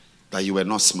 that you were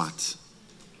not smart.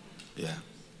 Yeah.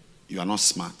 You are not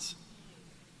smart.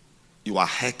 You are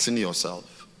hurting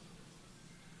yourself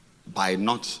by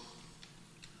not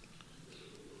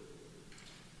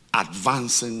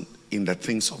advancing in the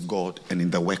things of God and in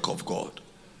the work of God.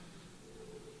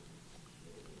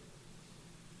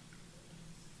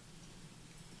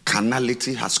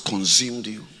 carnality has consumed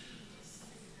you.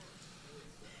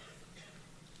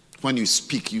 When you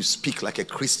speak like a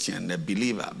Christian, a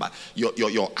believer, but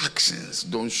your actions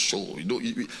don't show.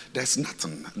 There's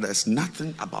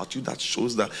nothing about you that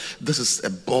shows that this is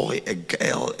a boy, a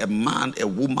girl, a man, a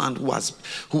woman who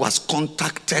has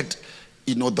contacted,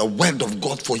 the word of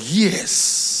God for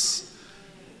years.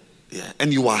 Yeah,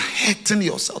 and you are hurting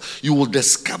yourself. You will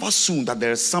discover soon that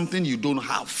there is something you don't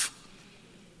have.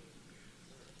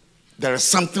 There is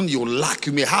something you lack.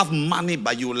 You may have money,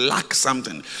 but you lack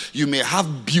something. You may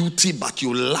have beauty, but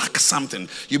you lack something.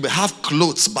 You may have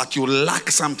clothes, but you lack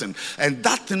something. And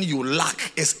that thing you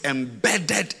lack is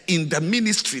embedded in the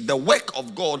ministry. The work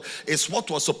of God is what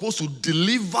was supposed to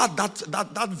deliver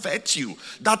that virtue,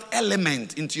 that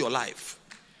element into your life.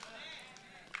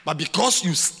 But because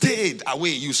you stayed away,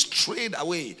 you strayed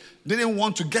away, didn't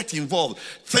want to get involved,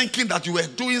 thinking that you were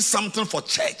doing something for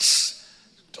church.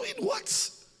 Doing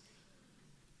what?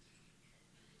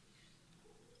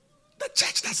 The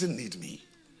church doesn't need me.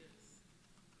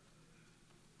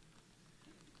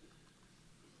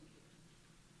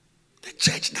 The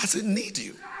church doesn't need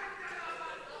you.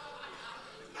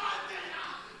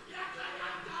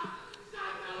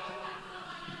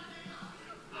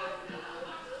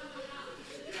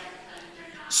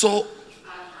 So,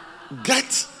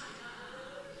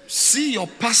 see your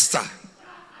pastor,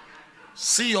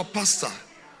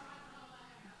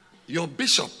 your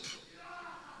bishop.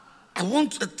 I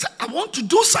want to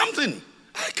do something.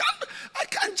 I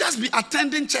can't just be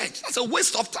attending church. That's a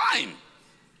waste of time.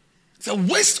 It's a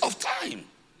waste of time.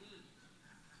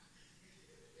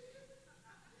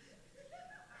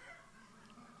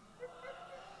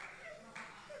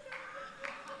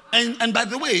 And by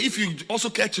the way, if you also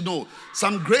care to know,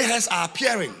 some gray hairs are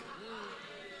appearing.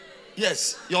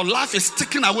 Yes, your life is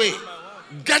ticking away.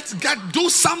 Do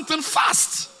something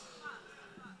fast.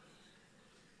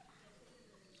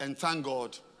 And thank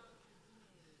God,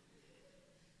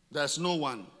 there's no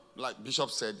one, like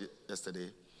Bishop said yesterday,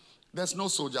 there's no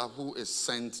soldier who is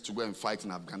sent to go and fight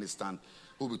in Afghanistan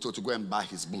who will be told to go and buy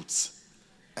his boots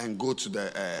and go to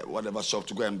the whatever shop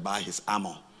to go and buy his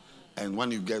armor. And when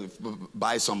you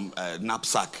buy some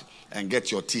knapsack and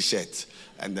get your T-shirt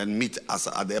and then meet us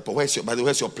at the airport,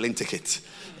 where's your plane ticket?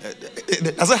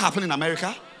 Does it happen in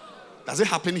America? Does it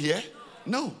happen here?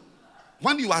 No.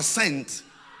 When you are sent,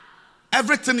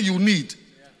 everything you need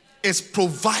is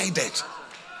provided.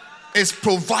 It's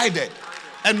provided.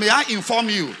 And may I inform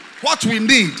you, what we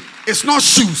need is not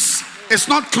shoes, it's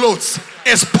not clothes,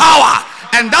 it's power.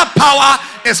 And that power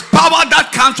is power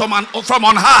that comes from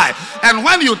on high. And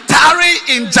when you tarry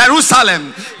in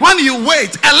Jerusalem, when you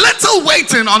wait, a little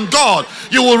waiting on God,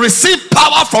 you will receive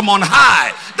power from on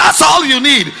high. That's all you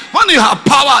need. When you have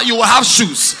power, you will have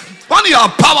shoes. When you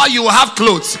have power, you will have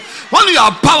clothes. When you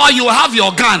have power, you will have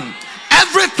your gun.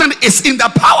 Everything is in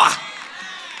the power.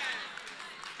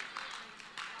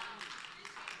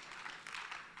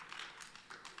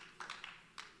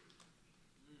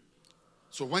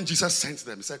 So when Jesus sent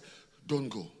them, he said, don't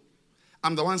go.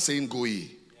 I'm the one saying go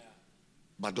ye,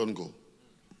 but don't go.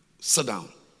 Sit down.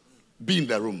 Be in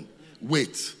the room.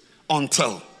 Wait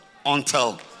until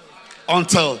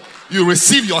you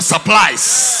receive your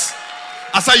supplies.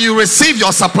 I said you receive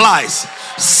your supplies.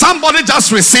 Somebody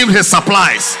just received his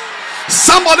supplies.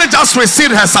 Somebody just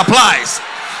received her supplies.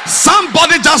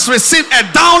 Somebody just received a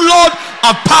download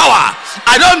of power.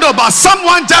 I don't know, but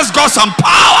someone just got some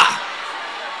power.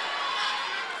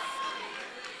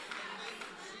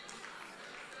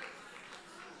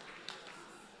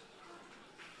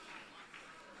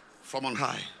 From on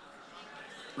high.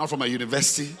 Not from a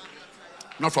university,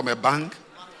 not from a bank,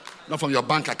 not from your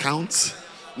bank account,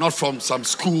 not from some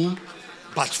school,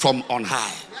 but from on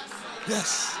high.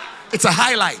 Yes. It's a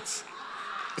highlight.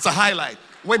 It's a highlight.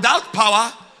 Without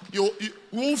power, you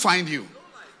won't find you.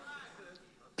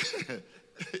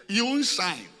 You won't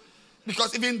shine.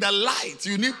 Because even the light,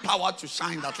 you need power to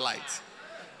shine that light.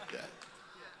 Yeah.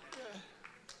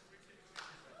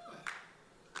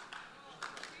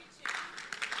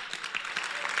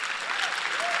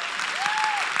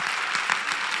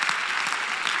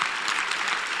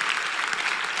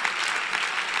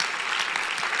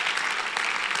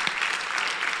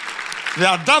 There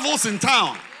are devils in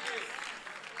town.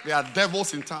 There are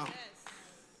devils in town.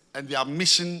 And their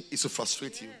mission is to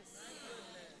frustrate you.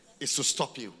 It's to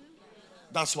stop you.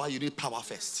 That's why you need power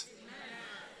first.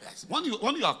 Yes. When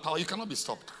you have power, you cannot be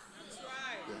stopped.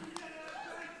 Yeah.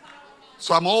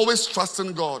 So I'm always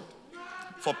trusting God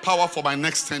for power for my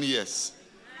next 10 years.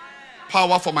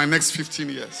 Power for my next 15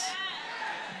 years.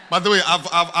 By the way,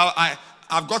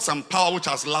 I've got some power which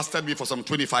has lasted me for some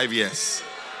 25 years.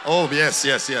 Oh, yes,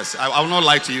 yes, yes. I will not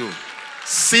lie to you.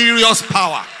 Serious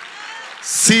power.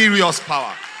 Serious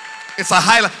power. It's a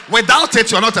highlight. Without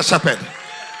it, you're not a shepherd.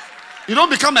 You don't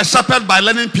become a shepherd by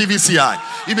learning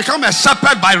PVCI. You become a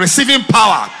shepherd by receiving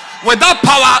power. Without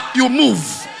power, you move.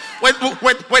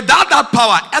 Without that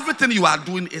power, everything you are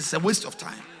doing is a waste of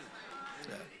time.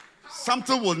 Yeah.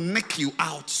 Something will nick you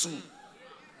out soon.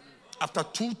 After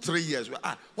 2-3 years.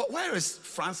 Where is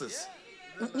Francis?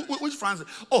 Which Francis?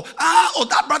 Oh,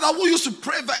 that brother who used to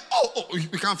pray.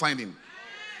 We can't find him.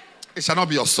 It shall not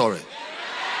be your story.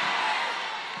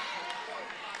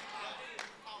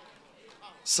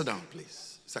 Sit down,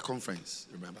 please. It's a conference,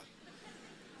 remember.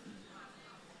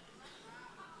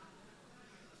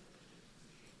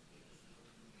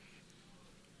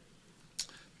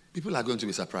 People are going to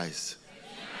be surprised.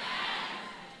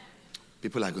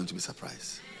 People are going to be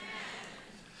surprised.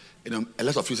 You know, a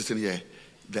lot of you sitting here,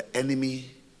 the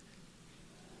enemy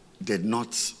did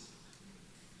not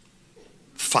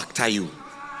factor you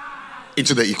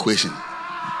into the equation.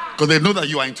 Because they know that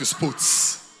you are into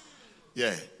sports.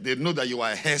 Yeah, they know that you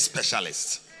are a hair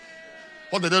specialist.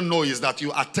 What they don't know is that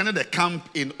you attended a camp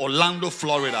in Orlando,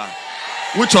 Florida,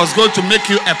 which was going to make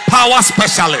you a power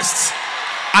specialist,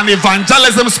 an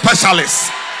evangelism specialist,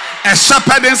 a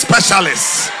shepherding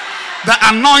specialist, the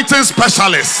anointing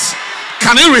specialist.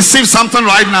 Can you receive something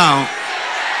right now?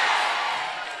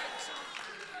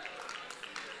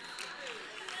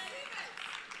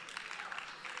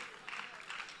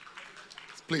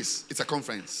 Please, it's a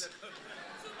conference.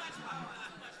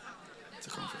 It's a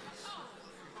conference.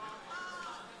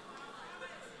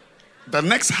 The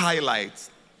next highlight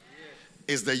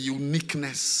is the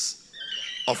uniqueness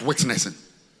of witnessing.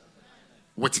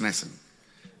 Witnessing.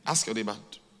 Ask your neighbor,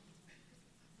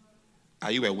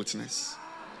 are you a witness?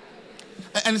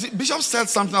 And see, Bishop said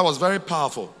something that was very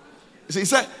powerful. He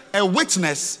said,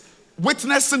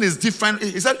 witnessing is different.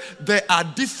 He said, there are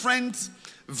different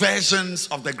versions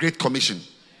of the Great Commission.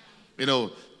 You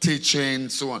know, teaching,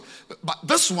 so on. But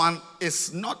this one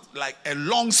is not like a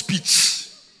long speech,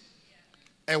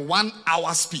 a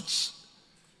 1-hour speech.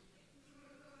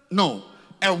 No,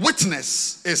 a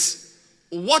witness is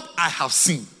what I have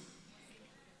seen,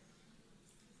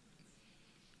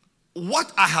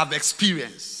 what I have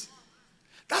experienced.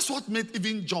 That's what made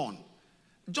even John.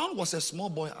 John was a small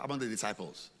boy among the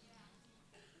disciples.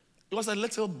 He was a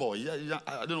little boy.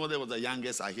 I don't know whether it was the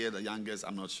youngest. I hear the youngest.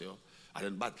 I'm not sure.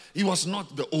 But he was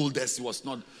not the oldest. He was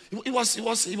not. He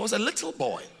was a little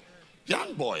boy,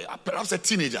 young boy, perhaps a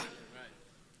teenager.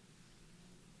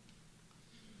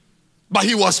 But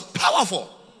he was powerful.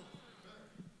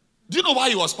 Do you know why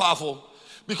he was powerful?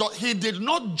 Because he did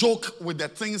not joke with the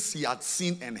things he had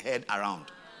seen and heard around.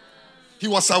 He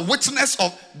was a witness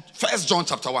of 1 John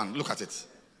chapter 1. Look at it.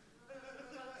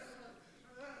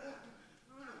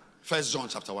 1 John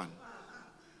chapter 1.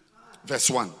 Verse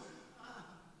 1.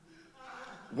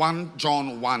 1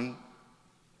 John 1.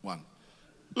 1.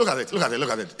 Look at it. Look at it.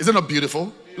 Look at it. Is it not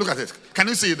beautiful? Look at it. Can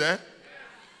you see it there?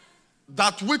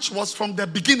 That which was from the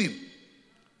beginning.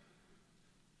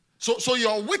 So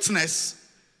your witness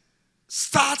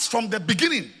starts from the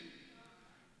beginning.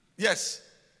 Yes.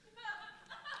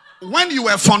 When you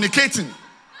were fornicating,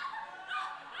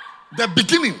 the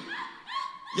beginning.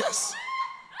 Yes.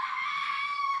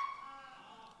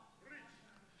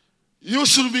 You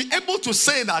should be able to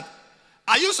say that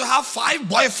I used to have 5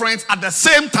 boyfriends at the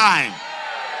same time.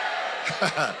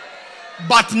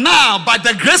 But now, by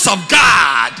the grace of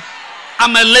God,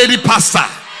 I'm a lady pastor.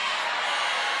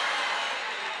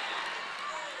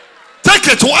 Take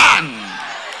it one.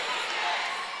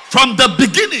 From the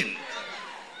beginning,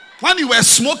 when you were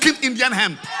smoking Indian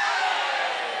hemp.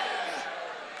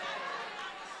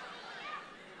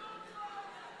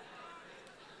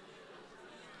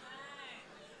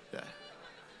 Yeah.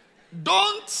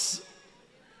 Don't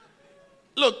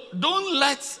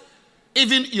let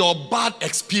even your bad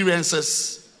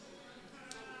experiences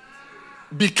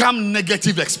become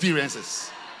negative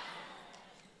experiences.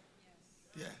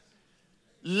 Yeah.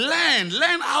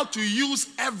 Learn how to use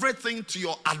everything to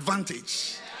your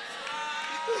advantage.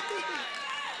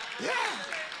 Yeah.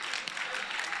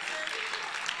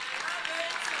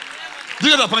 Do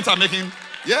you get the point I'm making?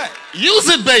 Yeah. Use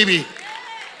it, baby.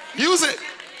 Use it.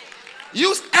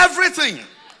 Use everything.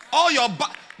 All your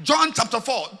John chapter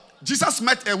 4. Jesus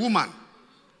met a woman.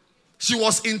 She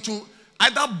was into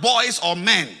either boys or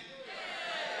men.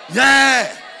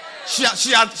 Yeah. She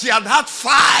had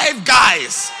 5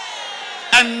 guys.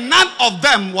 And none of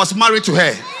them was married to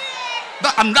her.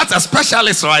 That's a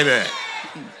specialist right there.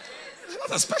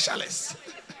 That's a specialist.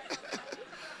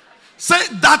 Say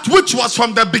that which was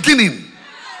from the beginning.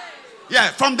 Yeah,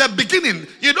 from the beginning.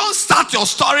 You don't start your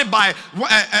story by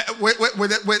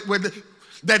with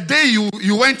the day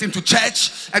you went into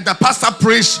church and the pastor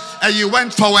preached and you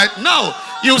went forward. No,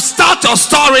 you start your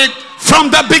story from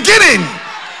the beginning.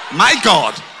 My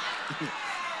God.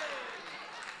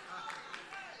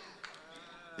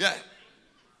 Yeah.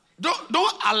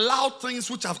 Don't allow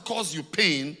things which have caused you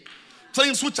pain,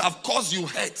 things which have caused you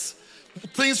hurt,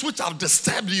 things which have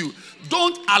disturbed you.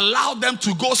 Don't allow them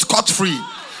to go scot-free.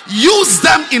 Use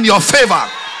them in your favor.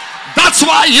 That's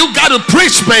why you got to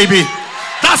preach, baby.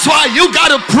 That's why you got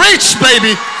to preach,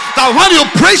 baby. That when you're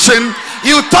preaching,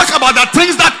 you talk about the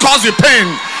things that cause you pain.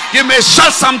 You may shed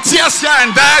some tears here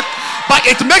and there, but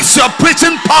it makes your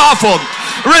preaching powerful.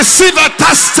 Receive a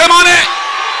testimony.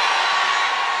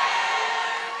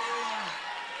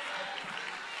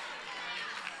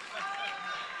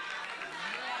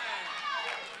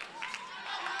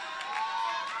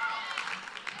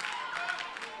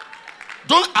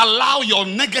 Don't allow your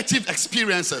negative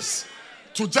experiences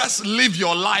to just live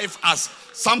your life as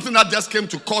something that just came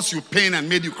to cause you pain and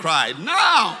made you cry.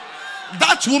 No.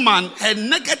 That woman,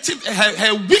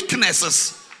 her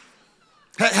weaknesses,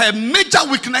 her major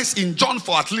weakness in John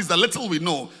 4, at least the little we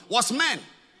know, was men.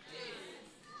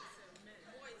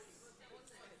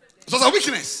 It was a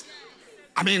weakness.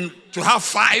 I mean, to have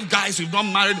 5 guys who've not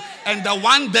married, and the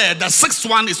one there, the 6th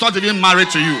one is not even married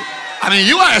to you. I mean,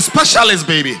 you are a specialist,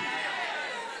 baby.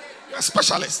 You're a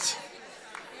specialist.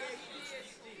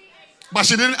 But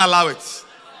she didn't allow it.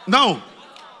 No.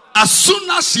 As soon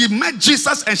as she met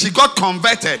Jesus and she got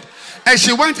converted and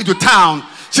she went into town,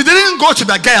 she didn't go to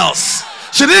the girls.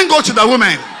 She didn't go to the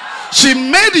women. She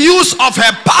made use of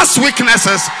her past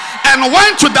weaknesses and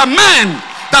went to the men.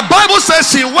 The Bible says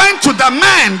she went to the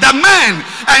man,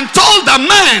 and told the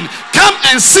man, come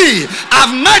and see.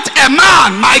 I've met a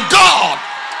man, my God.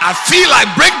 I feel like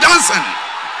breakdancing.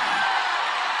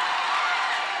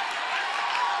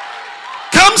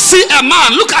 Come see a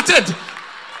man. Look at it.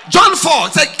 John 4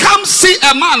 said, come see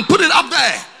a man. Put it up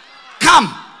there.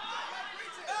 Come.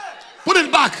 Put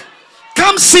it back.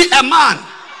 Come see a man.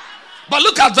 But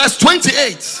look at verse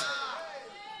 28.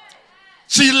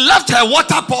 She left her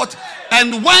water pot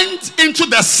and went into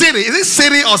the city. Is it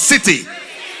city or city?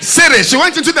 City. She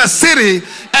went into the city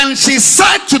and she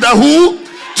said to the who?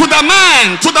 To the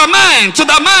man. To the man. To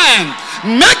the man.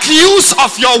 Make use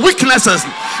of your weaknesses.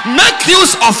 Make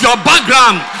use of your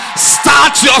background.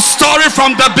 Start your story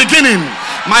from the beginning.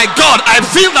 My God, I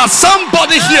feel that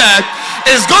somebody here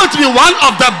is going to be one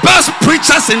of the best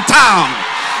preachers in town.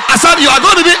 I said you are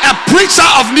going to be a preacher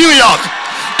of New York,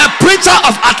 a preacher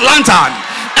of Atlanta,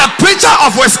 a preacher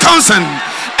of Wisconsin,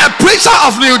 a preacher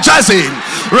of New Jersey.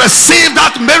 Receive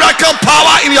that miracle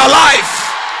power in your life.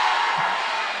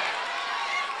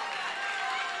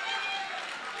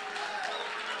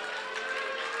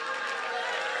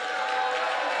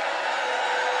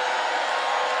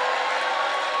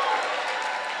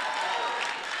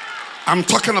 I'm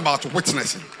talking about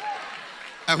witnessing.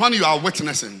 And when you are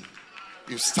witnessing,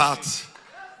 you start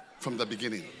from the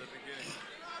beginning.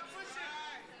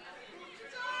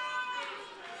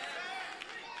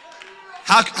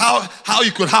 How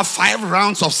you could have 5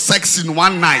 rounds of sex in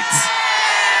one night.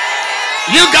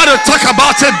 You got to talk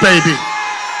about it, baby.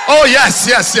 Oh, yes.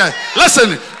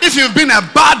 Listen, if you've been a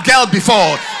bad girl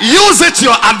before, use it to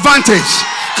your advantage.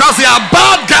 Because there are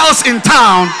bad girls in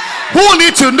town who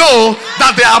need to know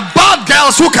that there are bad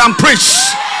girls who can preach.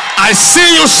 I see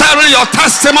you sharing your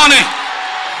testimony.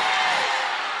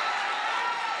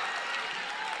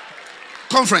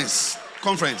 Conference.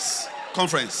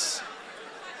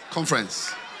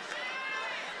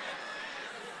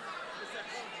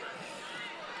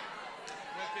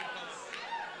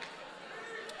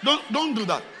 Don't do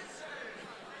that.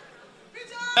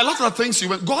 A lot of things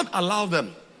God allowed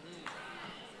them.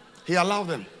 He allowed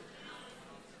them.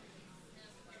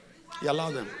 He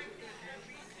allowed them.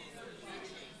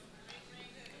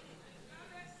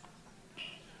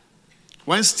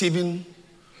 When Stephen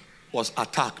was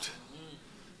attacked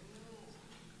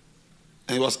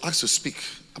and he was asked to speak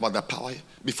about the power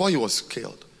before he was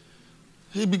killed,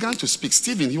 he began to speak.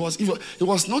 Stephen, he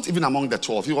was not even among the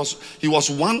 12. He was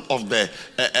one of the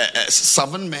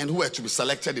 7 men who were to be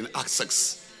selected in Acts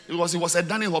 6. He was a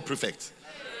Daniel Hall prefect.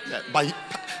 Yeah,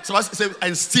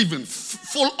 and Stephen,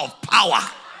 full of power.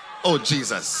 Oh,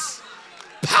 Jesus.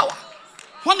 Power.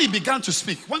 When he began to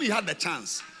speak, when he had the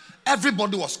chance,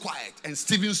 everybody was quiet and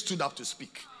Stephen stood up to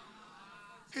speak.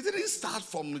 He didn't start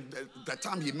from the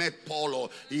time he met Paul or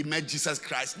he met Jesus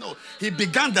Christ. No, he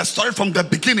began the story from the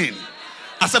beginning.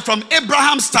 I said from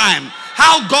Abraham's time,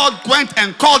 how God went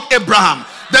and called Abraham.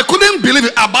 They couldn't believe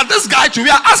it. About this guy too. We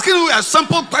are asking you a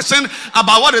simple question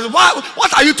about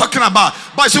what are you talking about?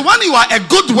 But see, when you are a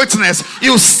good witness,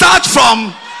 you start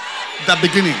from the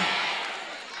beginning.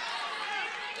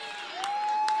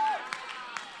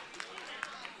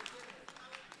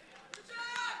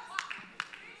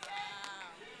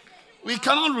 We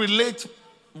cannot relate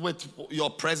with your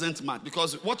present man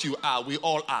because what you are, we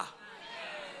all are.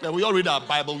 Yeah, we all read our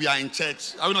Bible. We are in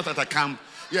church. Are we not at a camp?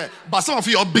 Yeah, but some of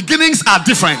your beginnings are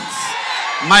different.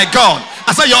 My God,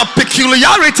 I said your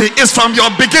peculiarity is from your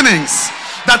beginnings,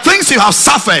 the things you have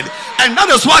suffered, and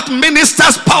that is what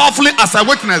ministers powerfully as a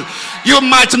witness. You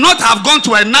might not have gone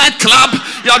to a nightclub,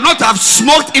 you might not have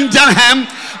smoked Indian hemp,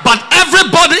 but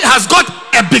everybody has got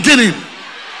a beginning.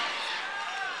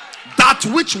 That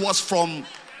which was from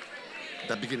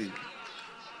the beginning.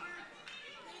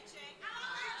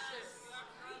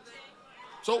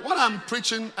 So when I'm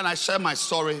preaching and I share my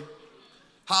story,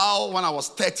 how when I was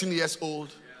 13 years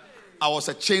old, I was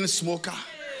a chain smoker.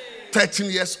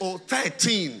 13 years old,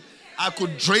 13, I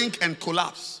could drink and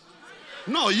collapse.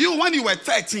 No, you when you were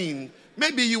 13,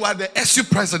 maybe you are the SU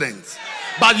president,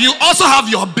 but you also have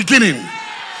your beginning.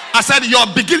 I said your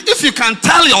beginning. If you can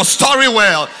tell your story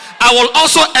well, I will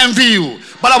also envy you.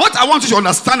 But what I want you to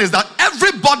understand is that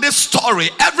everybody's story,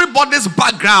 everybody's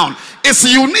background is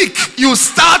unique. You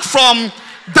start from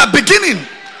the beginning.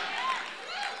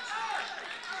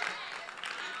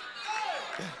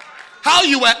 How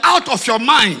you were out of your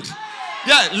mind.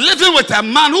 Yeah, living with a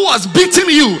man who was beating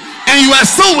you and you were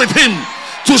still with him,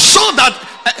 to show that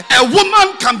a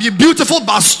woman can be beautiful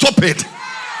but stupid.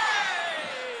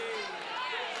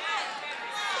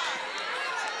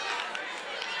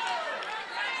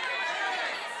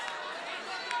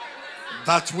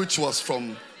 That which was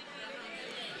from,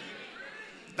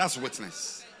 that's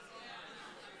witness.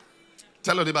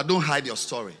 Tell your neighbor, don't hide your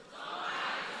story.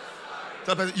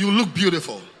 Tell them, you look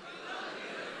beautiful.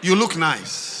 You look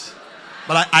nice.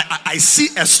 But I see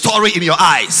a story in your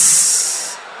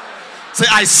eyes. Say,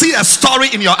 I see a story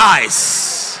in your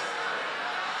eyes.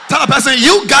 Tell a person,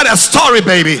 you got a story,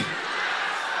 baby.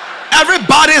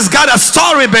 Everybody's got a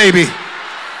story, baby.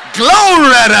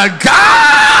 Glory to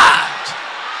God.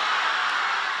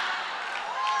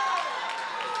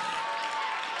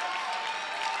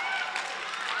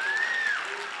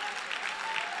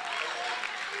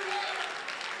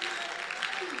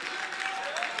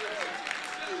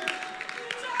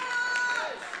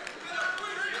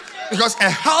 Because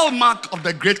a hallmark of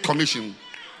the Great Commission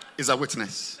is a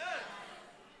witness.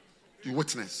 You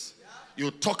witness.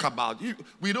 You talk about.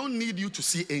 We don't need you to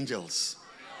see angels.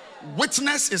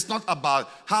 Witness is not about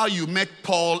how you met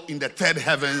Paul in the third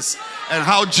heavens and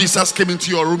how Jesus came into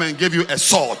your room and gave you a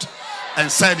sword and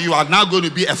said you are now going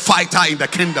to be a fighter in the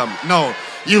kingdom. No.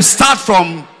 You start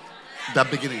from the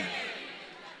beginning.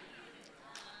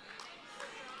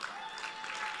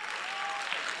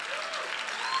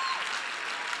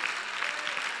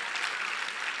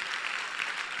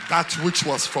 That which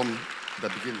was from the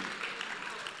beginning.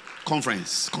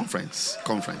 Conference.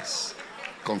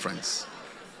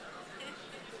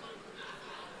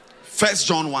 1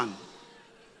 John 1.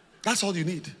 That's all you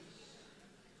need.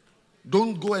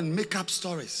 Don't go and make up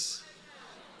stories.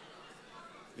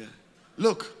 Yeah.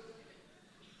 Look.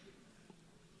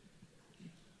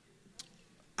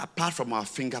 Apart from our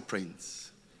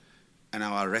fingerprints and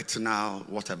our retinal,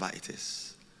 whatever it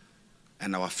is,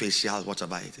 and our facial,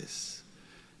 whatever it is,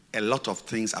 a lot of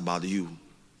things about you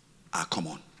are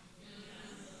common.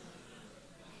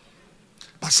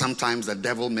 But sometimes the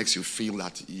devil makes you feel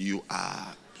that you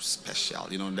are special.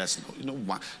 There's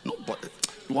nobody.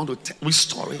 You want to tell a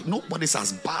story. Nobody's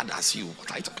as bad as you.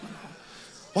 What are you talking about?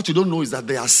 What you don't know is that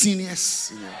they are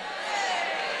seniors.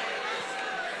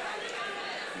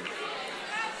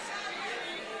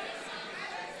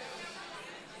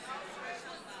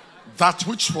 That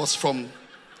which was from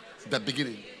the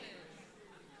beginning,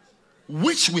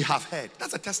 which we have heard.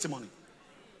 That's a testimony.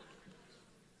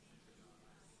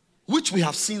 Which we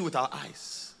have seen with our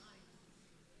eyes,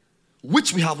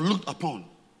 which we have looked upon,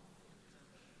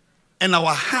 and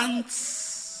our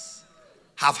hands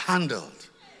have handled,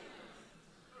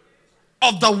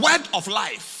 of the word of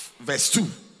life. Verse 2.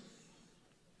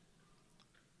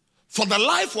 For the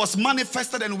life was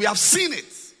manifested, and we have seen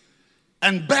it,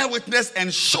 and bear witness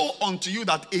and show unto you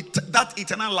that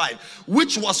eternal life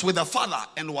which was with the Father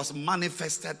and was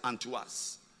manifested unto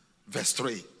us. Verse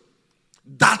 3.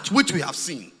 That which we have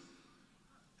seen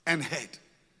and heard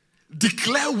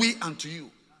declare we unto you,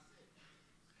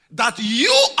 that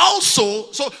you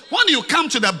also. So when you come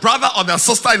to the brother or the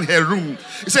sister in her room,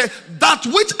 you say, that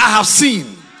which I have seen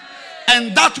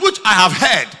and that which I have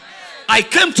heard I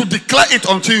came to declare it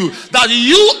unto you, that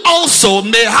you also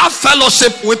may have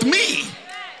fellowship with me.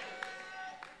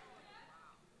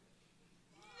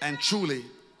 And truly,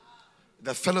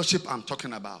 the fellowship I'm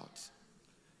talking about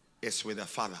is with the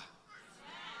Father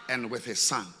and with his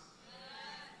Son,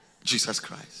 Jesus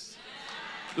Christ.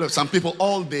 Look, some people,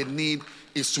 all they need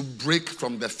is to break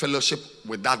from the fellowship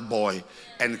with that boy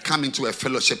and come into a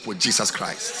fellowship with Jesus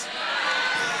Christ.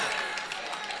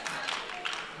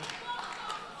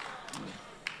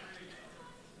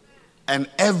 And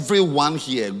everyone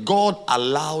here, God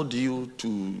allowed you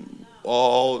to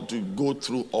go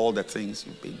through all the things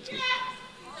you've been through.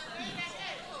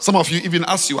 Some of you, even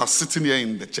as you are sitting here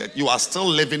in the church, you are still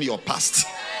living your past.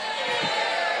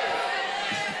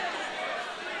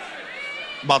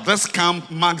 But this camp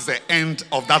marks the end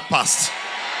of that past.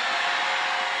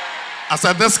 I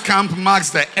said this camp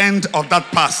marks the end of that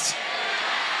past.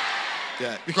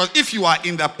 Yeah, because if you are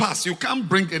in the past, you can't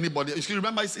bring anybody. You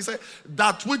remember, he said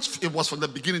that which it was from the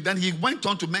beginning. Then he went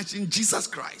on to mention Jesus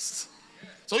Christ.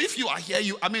 So if you are here,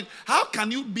 how can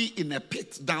you be in a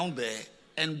pit down there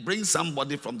and bring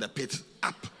somebody from the pit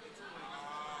up?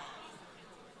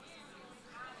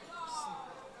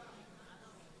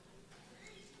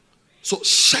 So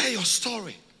share your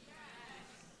story.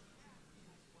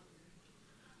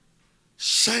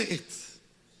 Share it.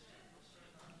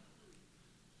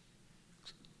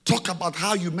 Talk about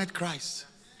how you met Christ.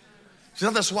 So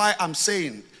that's why I'm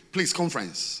saying, please,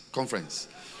 conference.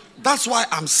 That's why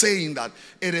I'm saying that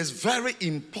it is very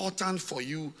important for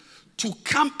you to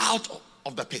come out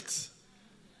of the pit.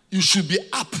 You should be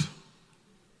up.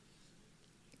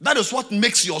 That is what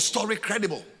makes your story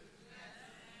credible.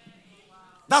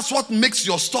 That's what makes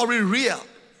your story real.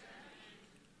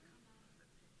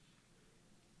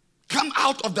 Come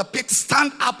out of the pit,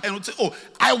 stand up and say, oh,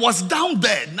 I was down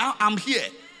there, now I'm here.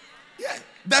 Yeah,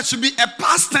 there should be a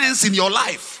past tense in your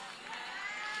life.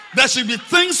 There should be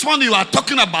things when you are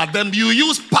talking about them, you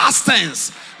use past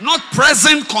tense, not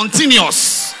present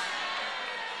continuous.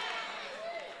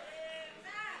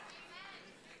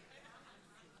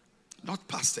 Not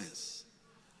past tense.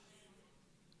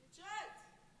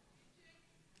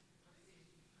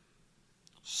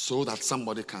 So that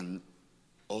somebody can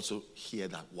also hear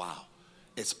that, wow,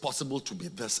 it's possible to be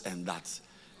this and that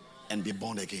and be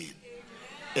born again.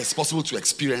 It's possible to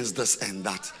experience this and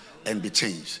that and be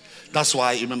changed. That's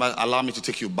why, remember, allow me to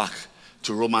take you back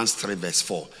to Romans 3 verse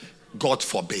 4. God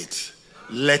forbid.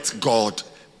 Let God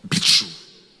be true.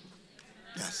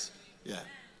 Yes. Yeah.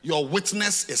 Your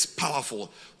witness is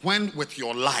powerful when with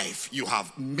your life you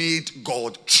have made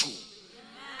God true.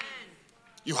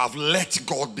 You have let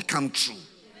God become true.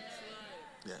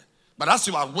 Yeah. But as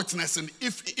you are witnessing,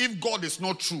 if God is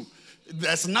not true,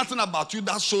 there's nothing about you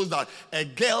that shows that a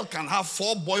girl can have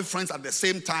 4 boyfriends at the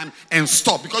same time and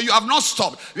stop. Because you have not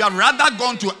stopped. You have rather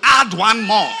gone to add one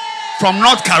more from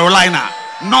North Carolina.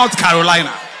 North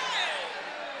Carolina.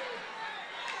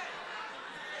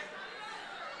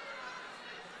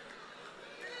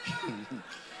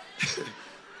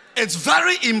 It's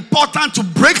very important to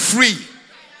break free.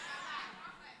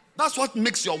 That's what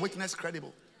makes your witness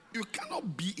credible. You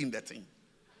cannot be in the thing.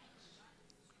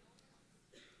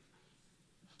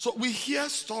 So we hear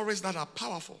stories that are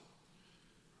powerful.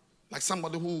 Like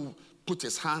somebody who put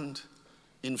his hand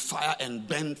in fire and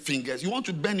burned fingers. You want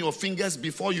to burn your fingers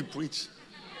before you preach?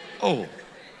 Oh,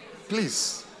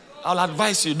 please. I'll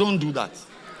advise you, don't do that.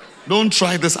 Don't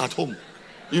try this at home.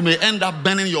 You may end up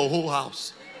burning your whole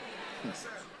house.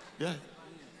 Yeah.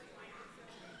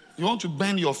 You want to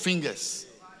burn your fingers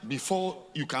before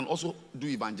you can also do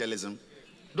evangelism?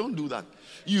 Don't do that.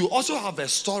 You also have a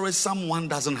story someone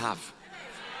doesn't have.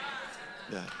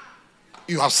 Yeah.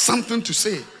 You have something to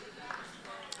say.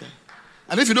 Yeah.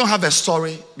 And if you don't have a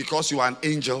story because you are an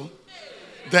angel,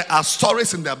 there are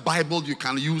stories in the Bible you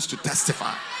can use to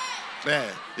testify.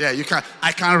 Yeah, you can.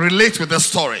 I can relate with the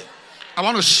story. I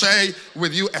want to share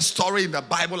with you a story in the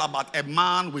Bible about a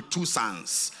man with 2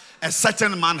 sons. A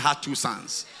certain man had 2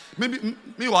 sons.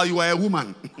 Meanwhile, you are a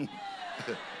woman.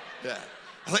 Yeah.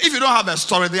 So if you don't have a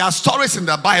story, there are stories in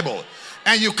the Bible.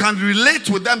 And you can relate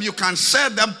with them. You can share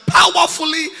them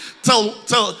powerfully till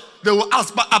they will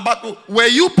ask, but were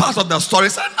you part of the story?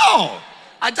 Say, no.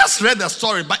 I just read the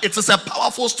story, but it is a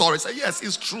powerful story. Say, yes,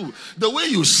 it's true. The way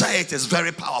you say it is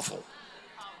very powerful.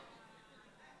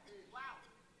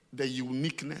 The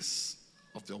uniqueness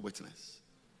of your witness.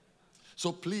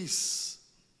 So please,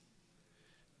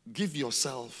 give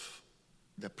yourself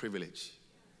the privilege.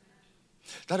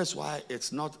 That is why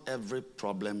it's not every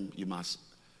problem you must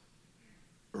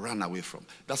run away from.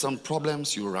 There's some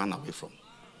problems you run away from.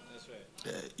 That's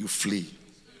right. You flee.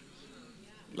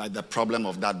 Like the problem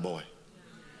of that boy.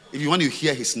 If you want to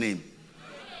hear his name,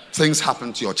 things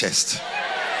happen to your chest.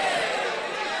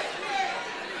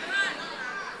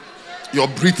 Your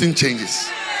breathing changes.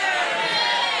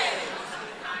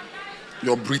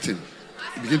 Your breathing.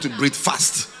 You begin to breathe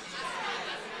fast.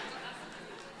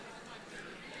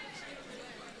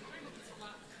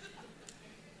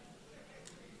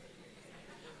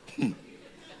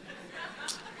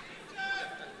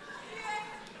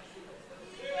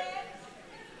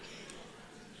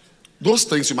 Those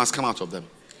things, you must come out of them.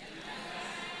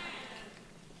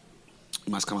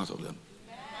 You must come out of them.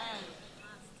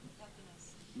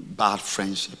 Bad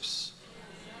friendships.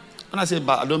 When I say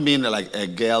bad, I don't mean like a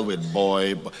girl with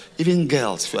boy, but even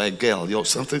girls. If you're a girl, you're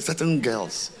certain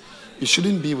girls, you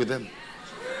shouldn't be with them.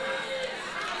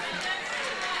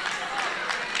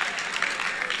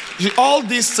 See, all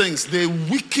these things, they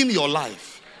weaken your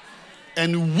life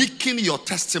and weaken your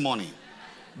testimony.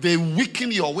 They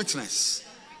weaken your witness.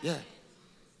 Yeah.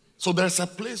 So there's a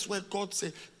place where God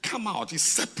says, come out. He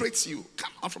separates you.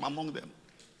 Come out from among them.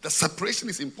 The separation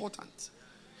is important.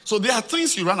 So there are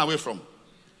things you run away from.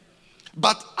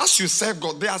 But as you serve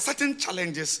God, there are certain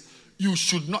challenges you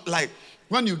should not, like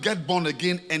when you get born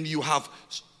again and you have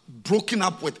broken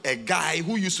up with a guy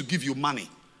who used to give you money.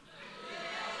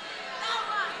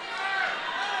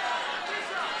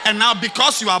 And now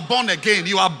because you are born again,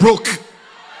 you are broke.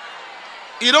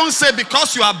 You don't say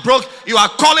because you are broke, you are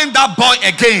calling that boy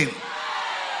again.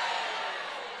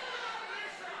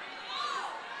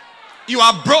 You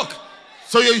are broke.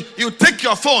 So you take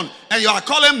your phone and you are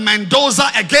calling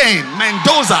Mendoza again.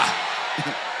 Mendoza.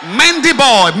 Mendy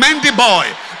boy, Mendy boy.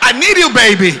 I need you,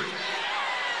 baby.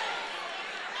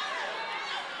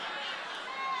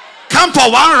 Come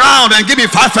for one round and give me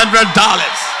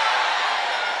 $500.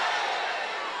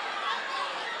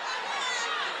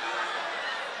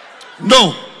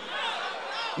 No.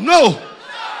 No.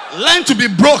 Learn to be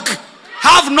broke.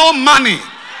 Have no money.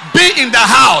 Be in the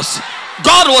house.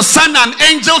 God will send an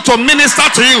angel to minister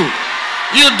to you.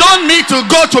 You don't need to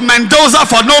go to Mendoza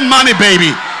for no money,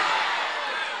 baby.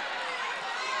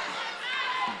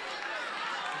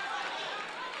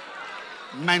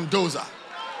 Mendoza.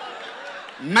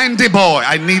 Mendy boy,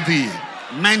 I need thee.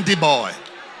 Mendy boy.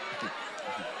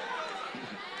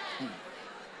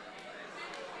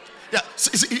 Yeah,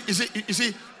 you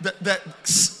see the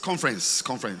conference.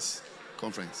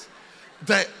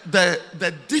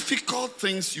 The difficult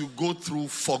things you go through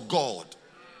for God,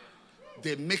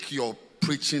 they make your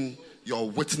preaching, your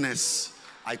witness.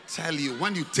 I tell you,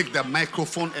 when you take the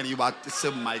microphone and you are say,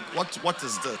 "Mike, what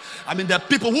is this?" I mean, the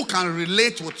people who can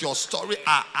relate with your story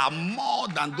are more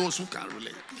than those who can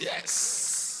relate.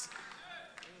 Yes,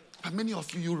 but many of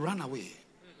you run away.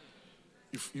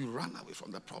 If you run away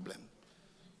from the problem.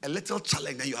 A little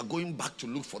challenge, then you are going back to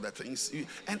look for the things.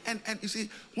 And you see,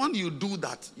 when you do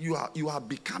that, you are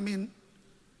becoming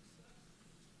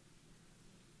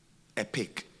a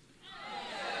pig.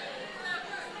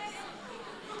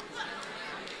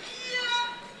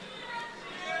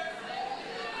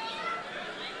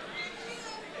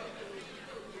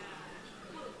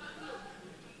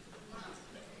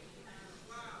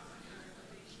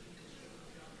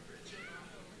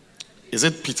 Is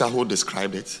it Peter who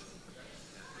described it?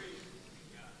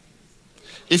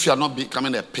 If you are not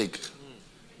becoming a pig,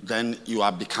 then you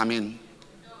are becoming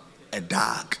a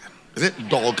dog. Is it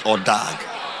dog or dog?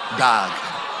 Dog.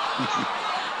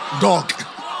 Dog.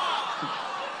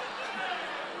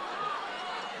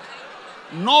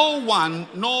 No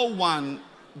one,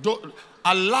 don't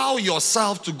allow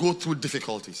yourself to go through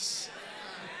difficulties.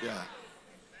 Yeah.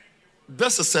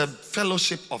 This is a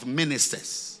fellowship of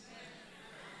ministers.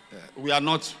 Yeah. We are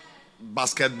not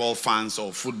basketball fans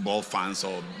or football fans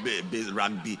or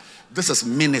rugby. This is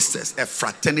ministers, a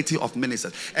fraternity of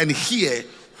ministers. And here,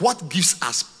 what gives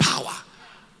us power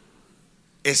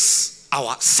is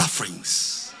our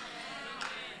sufferings,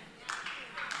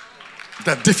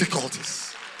 the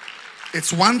difficulties.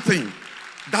 It's one thing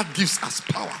that gives us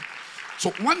power.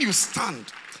 So when you stand,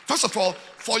 first of all,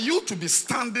 for you to be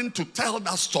standing to tell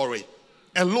that story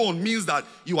alone means that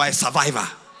you are a survivor.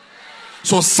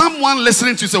 So someone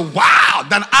listening to you say, wow,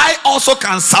 then I also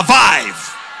can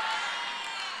survive.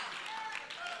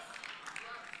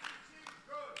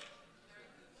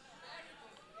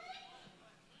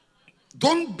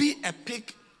 Don't be a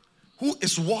pig who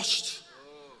is washed,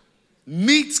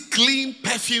 neat, clean,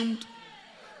 perfumed,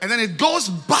 and then it goes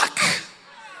back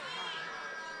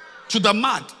to the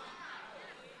mud.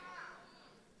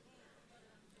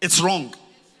 It's wrong.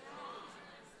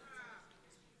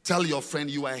 Tell your friend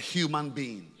you are a human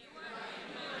being.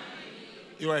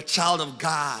 You are a child of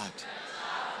God.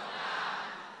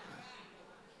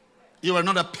 You are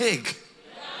not a pig.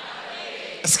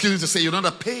 Excuse me to say, you're not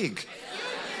a pig.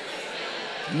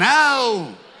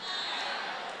 No.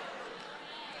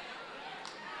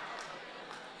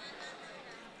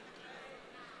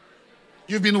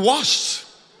 You've been washed.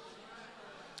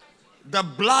 The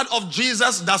blood of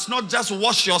Jesus does not just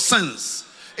wash your sins,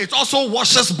 it also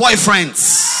washes boyfriends.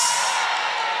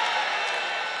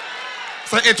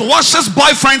 So it washes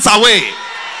boyfriends away,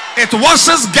 it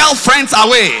washes girlfriends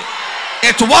away,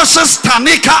 it washes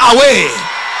Tanika away.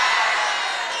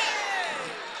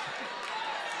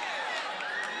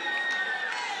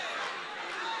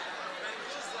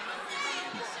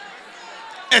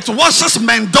 It washes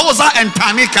Mendoza and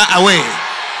Tanika away.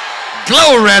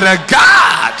 Glory to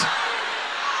God.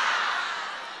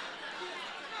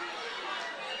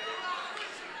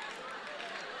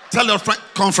 Tell your friend,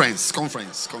 conference.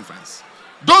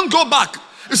 Don't go back.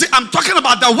 You see, I'm talking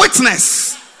about the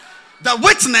witness. The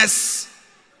witness,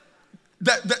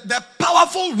 the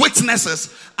powerful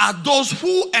witnesses are those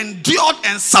who endured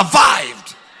and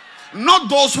survived, not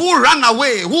those who ran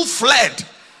away, who fled.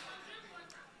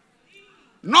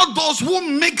 Not those who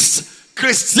mix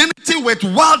Christianity with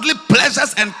worldly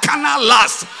pleasures and carnal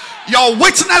lust. Your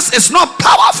witness is not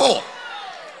powerful.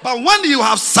 But when you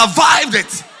have survived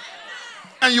it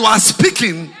and you are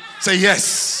speaking, say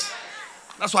yes.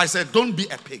 That's why I said, don't be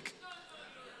a pig.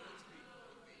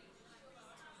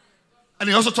 And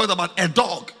he also talked about a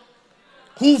dog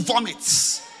who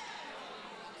vomits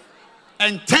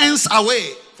and turns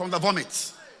away from the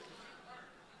vomit.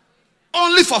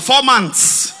 Only for 4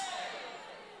 months.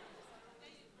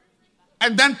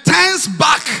 And then turns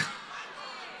back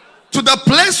to the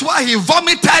place where he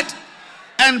vomited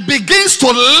and begins to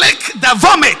lick the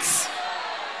vomit.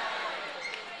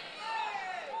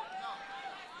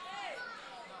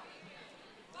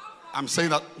 I'm saying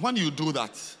that when you do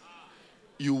that,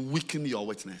 you weaken your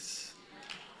witness.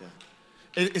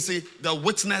 Yeah. You see, the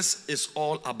witness is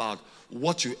all about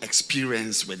what you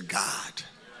experience with God.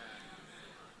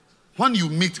 When you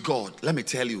meet God, let me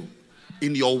tell you,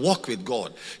 in your walk with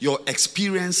God, your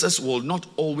experiences will not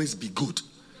always be good.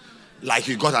 Like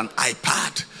you got an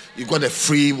iPad, you got a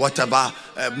free whatever,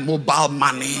 mobile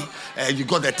money, you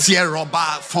got a tear rubber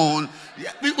phone.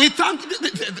 Yeah, we thank,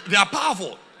 they are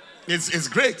powerful. It's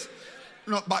great.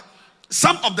 You know, but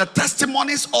some of the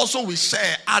testimonies also we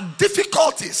share are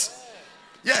difficulties.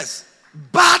 Yes,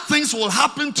 bad things will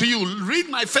happen to you. Read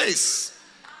my face,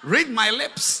 read my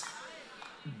lips.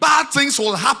 Bad things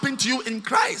will happen to you in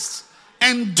Christ.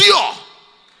 Endure.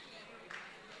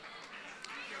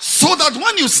 So that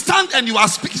when you stand and you are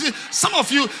speaking, some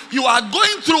of you are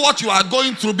going through what you are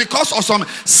going through because of some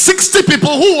 60 people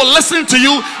who will listen to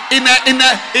you in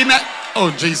a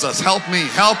oh Jesus, help me,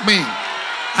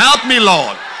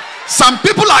 Lord. Some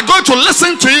people are going to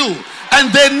listen to you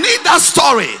and they need that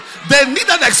story, they need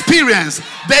that experience,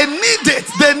 they need it,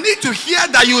 they need to hear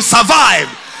that you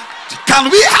survived. Can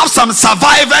we have some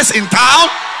survivors in town?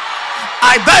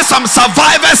 Are there some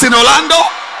survivors in Orlando?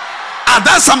 Are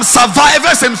there some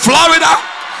survivors in Florida?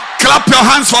 Clap your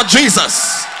hands for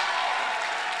Jesus.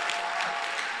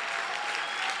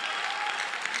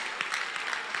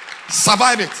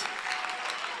 Survive it.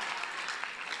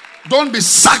 Don't be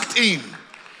sucked in.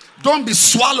 Don't be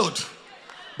swallowed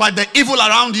by the evil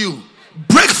around you.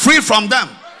 Break free from them.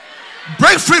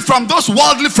 Break free from those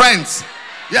worldly friends.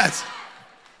 Yes.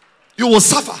 You will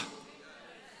suffer.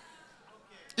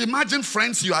 Imagine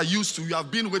friends you are used to, you have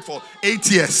been with for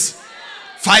 8 years,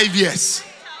 5 years,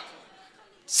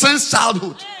 since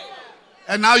childhood,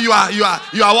 and now you are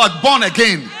what? Born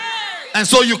again. And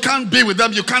so you can't be with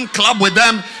them, you can't club with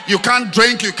them, you can't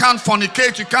drink, you can't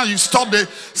fornicate, you stop it.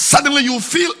 Suddenly you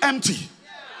feel empty.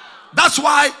 That's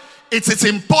why it's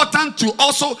important to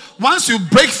also, once you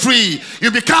break free,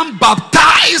 you become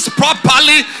baptized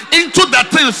properly into that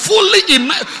thing,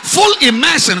 full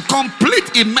immersion,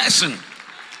 complete immersion.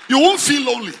 You won't feel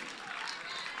lonely.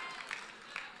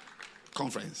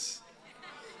 Conference.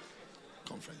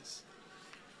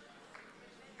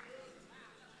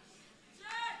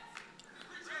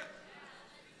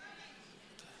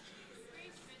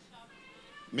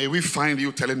 May we find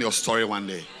you telling your story one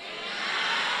day.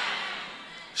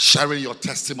 Sharing your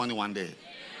testimony one day.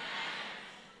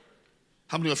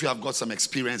 How many of you have got some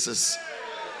experiences?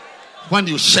 When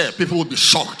you share, people will be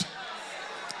shocked.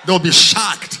 They'll be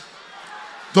shocked.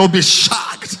 They'll be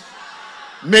shocked.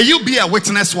 May you be a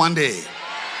witness one day.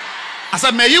 I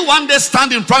said, may you one day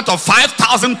stand in front of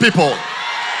 5,000 people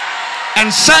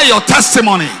and share your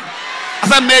testimony. I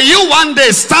said, may you one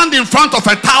day stand in front of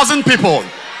 1,000 people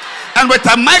and with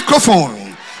a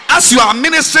microphone, as you are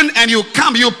ministering and you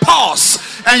come, you pause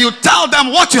and you tell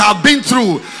them what you have been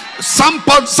through.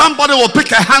 Somebody will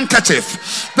pick a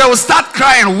handkerchief. They will start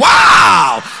crying,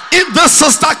 wow, if this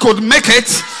sister could make it,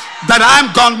 then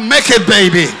I'm gonna make it,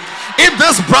 baby. If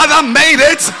this brother made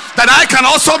it, then I can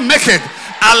also make it.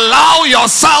 Allow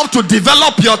yourself to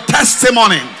develop your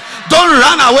testimony. Don't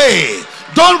run away.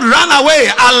 Don't run away.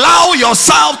 Allow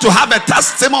yourself to have a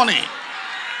testimony.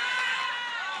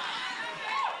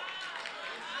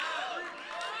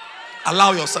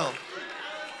 Allow yourself.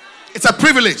 It's a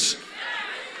privilege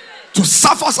to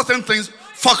suffer certain things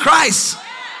for Christ.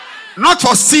 Not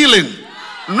for stealing,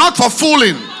 not for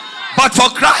fooling, but for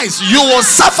Christ. You will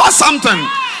suffer something.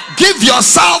 Give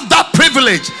yourself that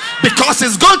privilege, because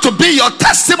it's going to be your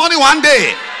testimony one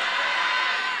day.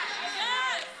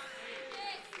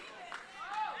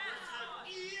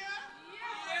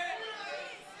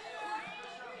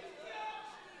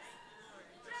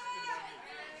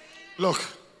 Look,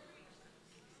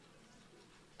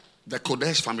 the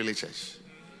Kodesh Family Church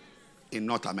in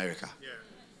North America,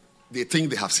 they think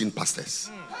they have seen pastors.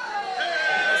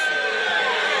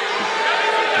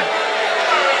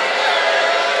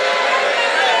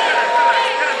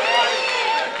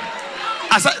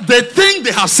 They think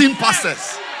they have seen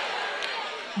pastors.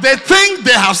 They think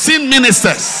they have seen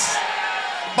ministers.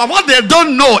 But what they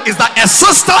don't know is that a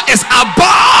sister is about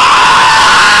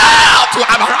to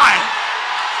arrive.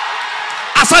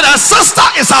 I said a sister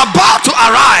is about to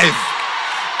arrive.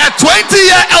 A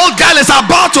 20-year-old girl is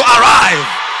about to arrive.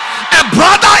 A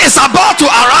brother is about to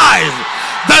arrive.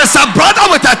 There is a brother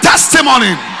with a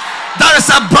testimony. There is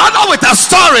a brother with a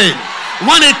story.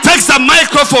 When he takes the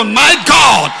microphone, my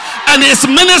God, and he's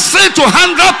ministering to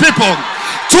 100 people,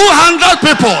 200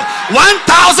 people,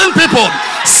 1,000 people,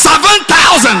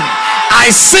 7,000. I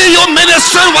see you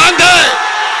ministering one day.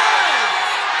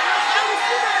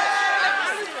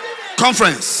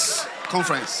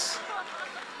 Conference.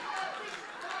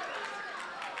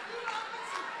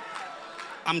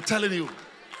 I'm telling you,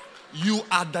 you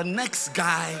are the next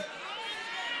guy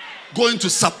going to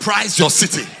surprise your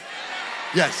city.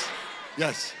 Yes.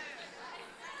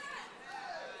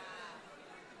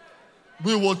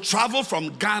 We will travel from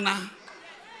Ghana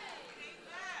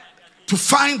to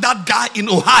find that guy in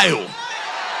Ohio.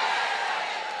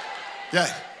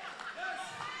 Yeah.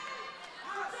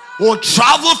 We'll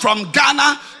travel from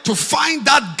Ghana to find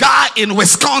that guy in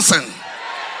Wisconsin.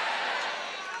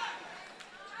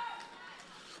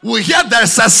 We hear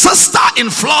there's a sister in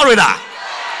Florida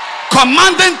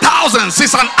commanding thousands.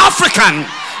 She's an African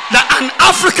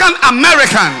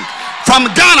American from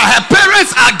Ghana. Her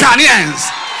parents are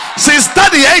Ghanaians. She's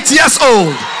 38 years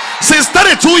old. She's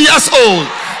 32 years old.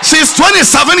 She's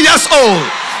 27 years old.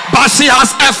 But she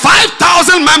has a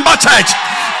 5,000 member church.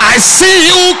 I see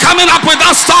you coming up with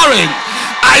that story.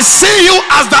 I see you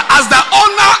as the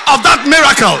owner of that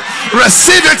miracle.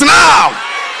 Receive it now.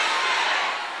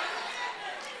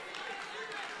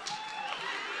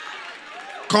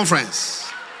 Conference.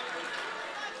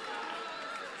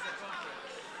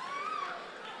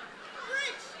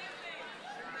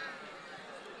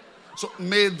 So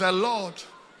may the Lord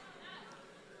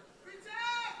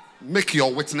make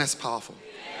your witness powerful.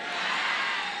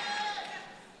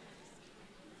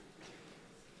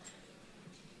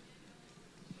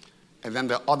 And then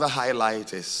the other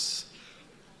highlight is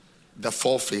the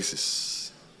 4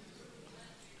 faces.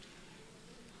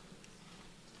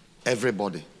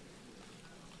 Everybody.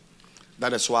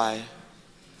 That is why,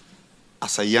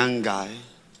 as a young guy,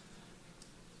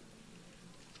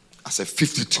 as a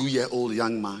 52-year-old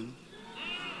young man,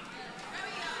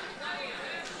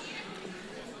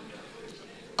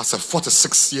 as a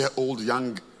 46-year-old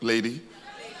young lady,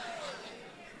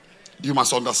 you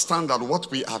must understand that what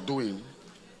we are doing,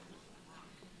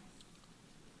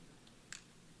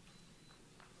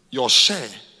 your share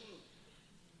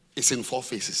is in 4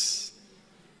 phases.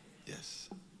 Yes.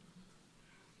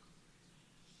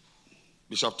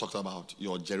 Bishop talked about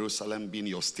your Jerusalem being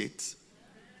your state.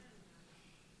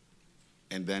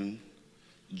 And then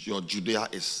your Judea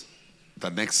is the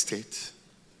next state.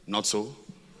 Not so?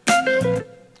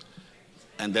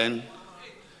 And then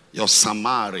your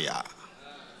Samaria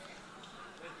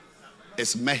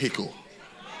is Mexico.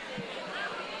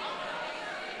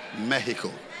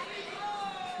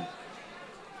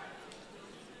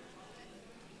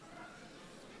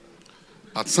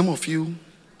 But some of you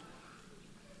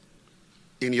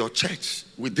in your church,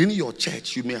 within your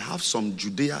church, you may have some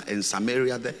Judea and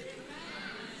Samaria there.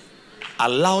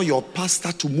 Allow your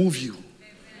pastor to move you.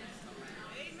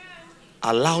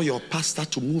 Allow your pastor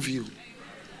to move you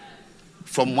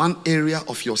from one area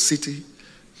of your city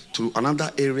to another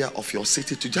area of your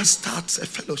city to just start a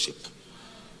fellowship.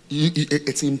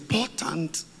 It's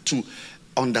important to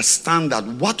understand that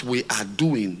what we are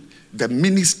doing, the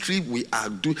ministry we are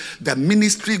doing, the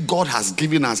ministry God has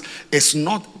given us is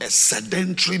not a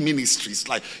sedentary ministry. It's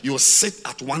like you sit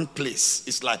at one place.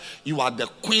 It's like you are the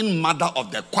queen mother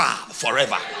of the choir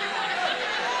forever.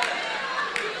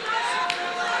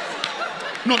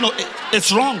 No,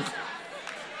 it's wrong.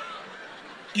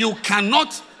 You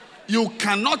cannot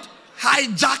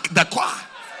hijack the choir.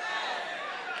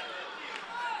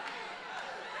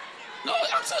 No,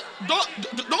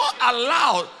 don't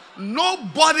allow.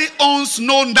 Nobody owns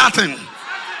no nothing.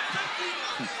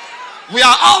 We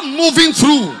are all moving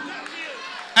through,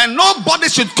 and nobody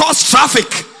should cause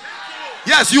traffic.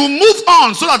 Yes, you move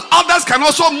on so that others can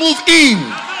also move in.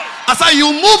 I say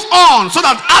you move on so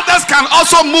that others can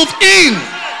also move in.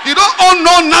 You don't own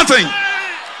no nothing.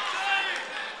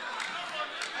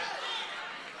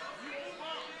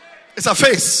 It's a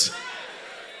face.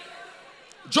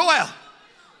 Joel.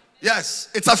 Yes,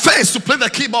 it's a face to play the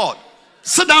keyboard.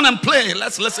 Sit down and play.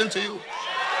 Let's listen to you.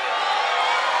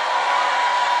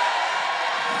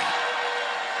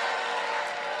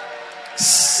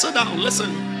 Sit down,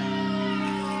 listen.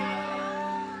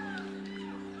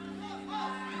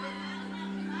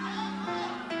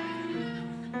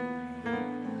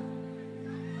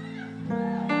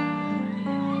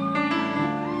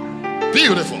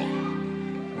 Beautiful.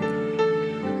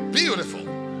 Beautiful.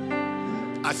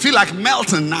 I feel like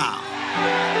melting now.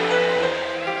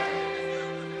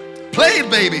 Play it,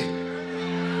 baby.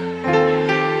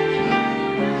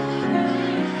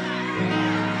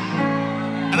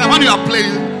 And then when you are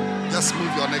playing, just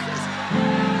move your neck.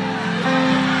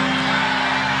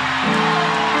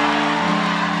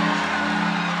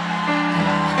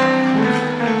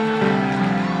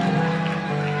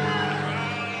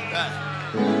 Yeah.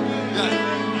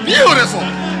 Beautiful.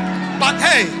 But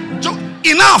hey,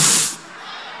 enough.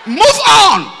 Move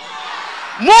on.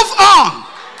 Move on.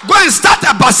 Go and start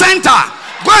a bacenta.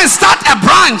 Go and start a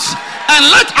branch. And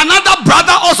let another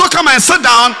brother also come and sit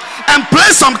down and play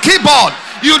some keyboard.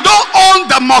 You don't own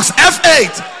the Mox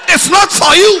F8. It's not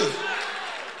for you.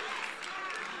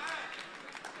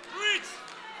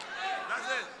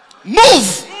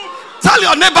 Move. Tell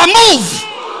your neighbor, move.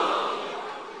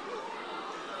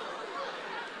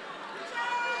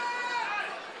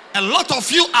 A lot of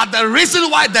you are the reason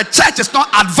why the church is not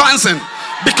advancing,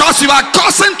 because you are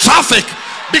causing traffic.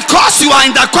 Because you are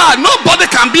in the choir, nobody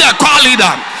can be a choir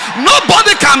leader.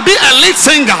 Nobody can be a lead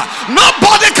singer.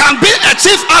 Nobody can be a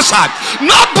chief usher.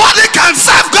 Nobody can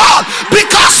serve God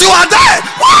because you are there.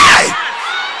 Why?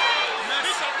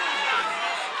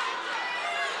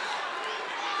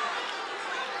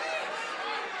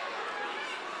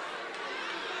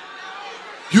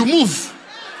 You move.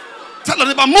 Tell the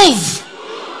neighbor, move.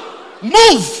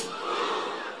 Move.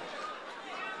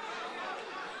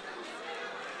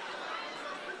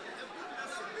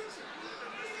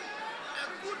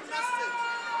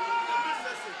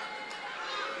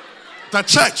 The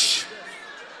church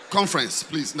conference,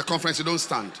 please. In the conference, you don't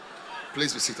stand.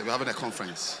 Please be seated. We're having a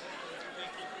conference.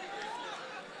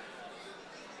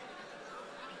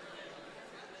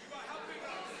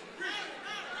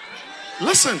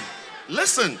 Listen.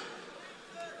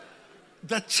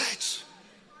 The church,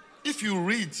 if you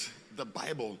read the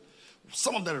Bible,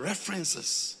 some of the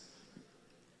references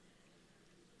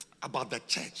about the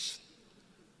church,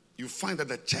 you find that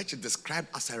the church is described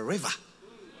as a river.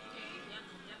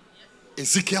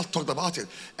 Ezekiel talked about it.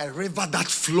 A river that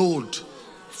flowed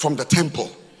from the temple.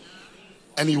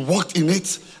 And he walked in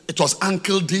it. It was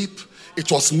ankle deep. It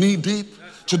was knee deep.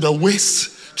 To the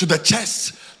waist. To the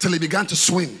chest. Till he began to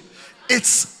swim.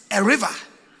 It's a river.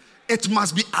 It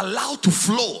must be allowed to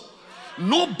flow.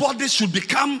 Nobody should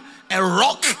become a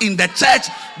rock in the church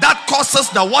that causes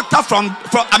the water from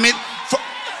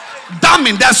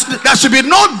damming. There should be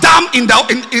no dam in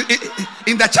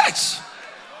the church.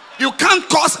 You can't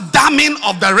cause damming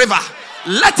of the river.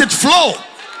 Let it flow.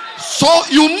 So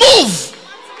you move.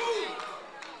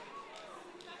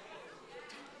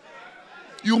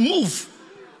 You move.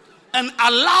 And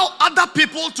allow other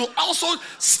people to also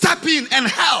step in and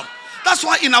help. That's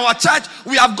why in our church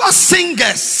we have got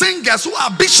singers who are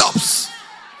bishops.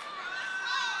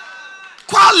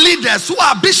 Choir leaders who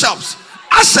are bishops.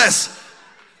 Ushers.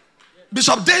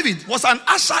 Bishop David was an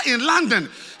usher in London.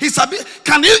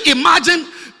 Can you imagine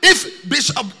if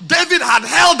Bishop David had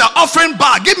held the offering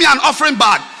bag? Give me an offering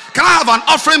bag. Can I have an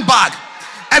offering bag?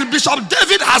 And Bishop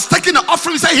David has taken the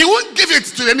offering. He said he won't give it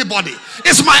to anybody.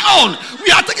 It's my own.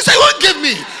 We are taking. He said, you won't give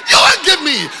me. You won't give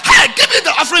me. Hey, give me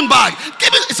the offering bag.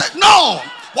 Give it. He said, no.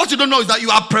 What you don't know is that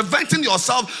you are preventing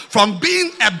yourself from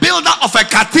being a builder of a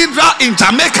cathedral in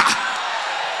Jamaica.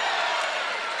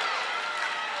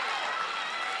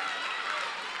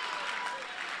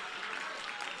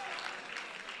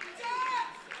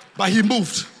 But he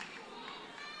moved.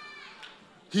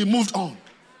 He moved on.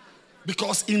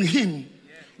 Because in him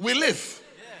we live.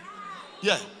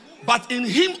 Yeah. But in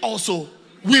him also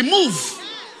we move.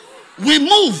 We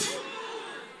move.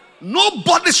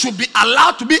 Nobody should be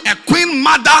allowed to be a queen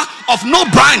mother of no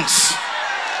branch.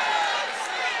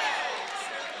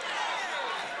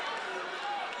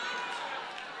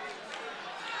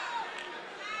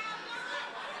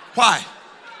 Why?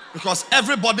 Because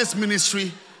everybody's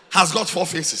ministry has got 4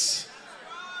 faces.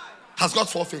 Has got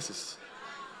 4 faces.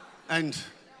 And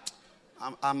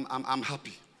I'm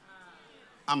happy.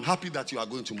 I'm happy that you are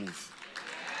going to move.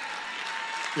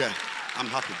 Yeah, I'm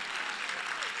happy.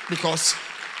 Because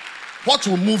what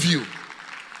will move you?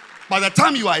 By the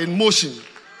time you are in motion,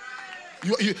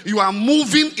 you are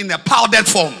moving in a powdered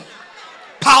form.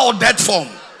 Powdered form.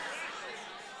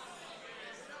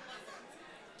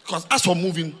 Because as for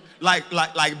moving, like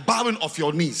bowing of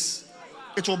your knees,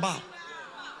 it will bow.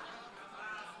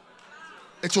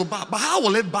 It will bow. But how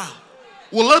will it bow?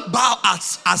 Will it bow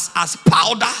as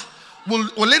powder?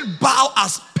 Will it bow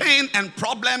as pain and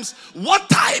problems? What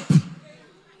type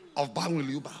of bow will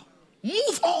you bow?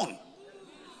 Move on.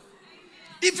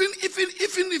 Even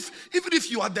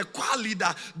if you are the choir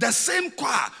leader, the same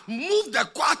choir, move the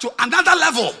choir to another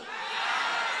level.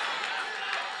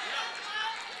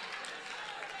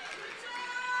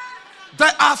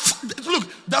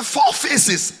 The 4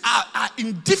 faces are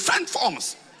in different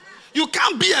forms. You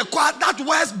can't be a choir that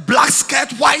wears black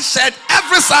skirt, white shirt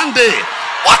every Sunday.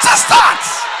 What is that?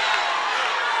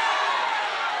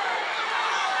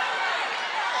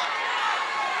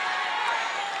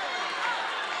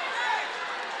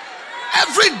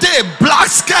 Every day, black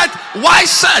skirt, white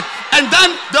shirt, and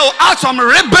then they'll add some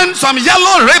ribbon, some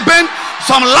yellow ribbon,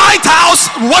 some lighthouse,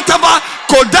 whatever,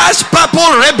 Kodesh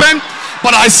purple ribbon.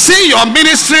 But I see your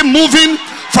ministry moving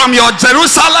from your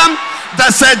Jerusalem.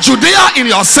 There's a Judea in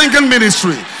your singing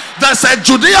ministry. There's a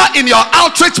Judea in your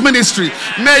outreach ministry.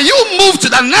 May you move to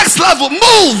the next level.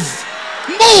 Move.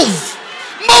 Move.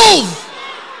 Move.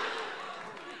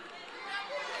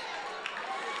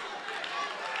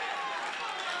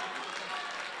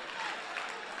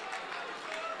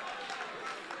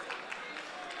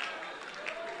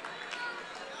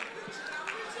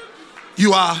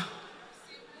 You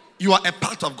are a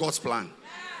part of God's plan.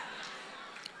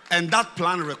 And that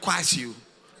plan requires you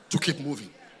to keep moving.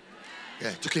 Yeah,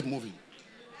 to keep moving.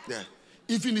 Yeah.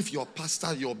 Even if your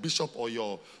pastor, your bishop, or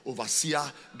your overseer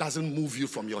doesn't move you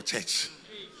from your church.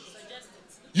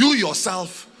 You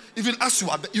yourself, even as you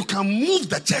are, you can move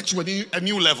the church to a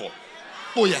new level.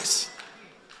 Oh yes.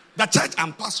 The church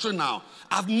I'm pastoring now,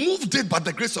 I've moved it by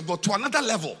the grace of God to another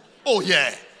level. Oh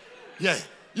yeah. Yeah.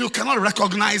 You cannot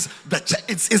recognize the church.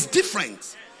 It's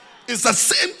different. It's the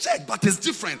same church, but it's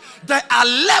different. There are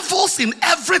levels in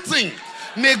everything.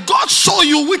 May God show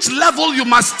you which level you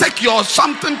must take your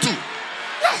something to.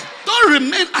 Yeah. Don't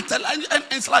remain at a line. And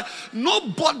it's like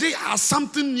nobody has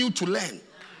something new to learn.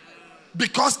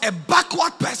 Because a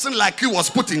backward person like you was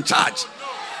put in charge.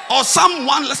 Or some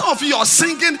of you are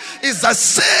singing is the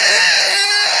same.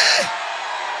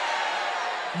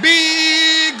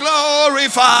 Be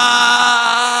glorified.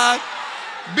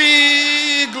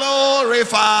 Be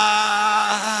glorified.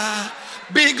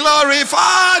 Be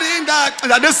glorified in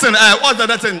that. Listen, what's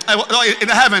that thing? In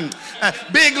the heaven.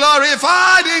 Be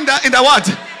glorified in the what?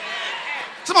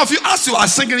 Some of you, as you are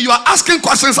singing, you are asking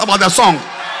questions about the song.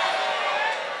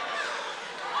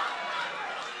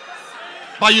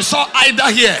 But you saw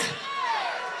Ida here.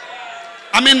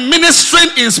 I mean, ministering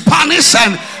in Spanish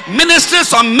and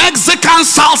ministries on Mexican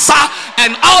salsa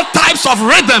and all types of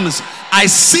rhythms. I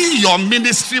see your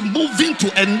ministry moving to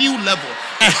a new level,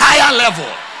 a higher level,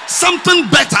 something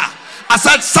better. I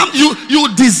said,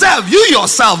 you deserve, you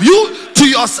yourself,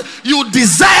 you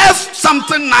deserve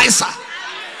something nicer.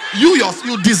 You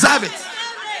deserve it.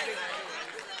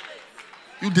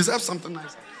 You deserve something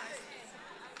nicer.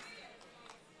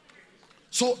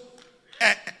 So,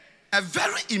 a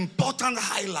very important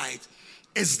highlight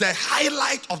is the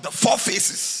highlight of the 4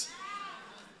 faces.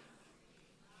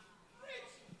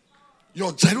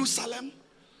 Your Jerusalem,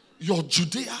 your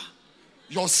Judea,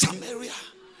 your Samaria.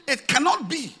 It cannot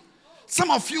be.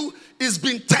 Some of you, it's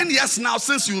been 10 years now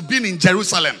since you've been in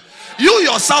Jerusalem. You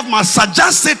yourself must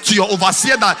suggest it to your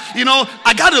overseer that,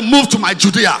 I got to move to my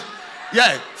Judea.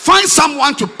 Yeah. Find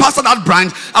someone to pastor that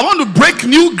branch. I want to break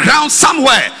new ground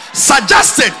somewhere.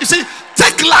 Suggest it. You see,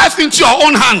 take life into your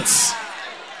own hands.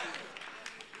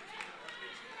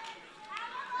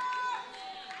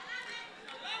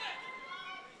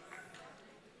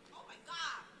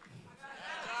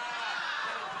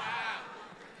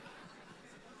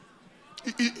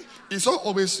 It's not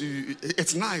always,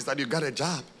 it's nice that you got a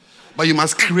job, but you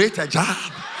must create a job.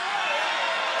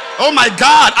 Oh my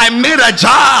God, I made a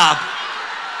job.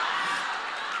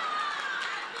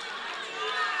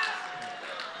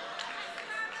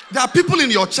 There are people in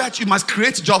your church you must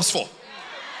create jobs for.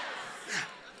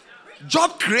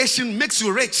 Job creation makes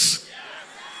you rich.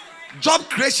 Job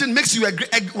creation makes you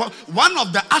one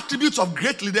of the attributes of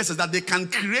great leaders is that they can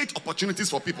create opportunities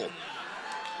for people.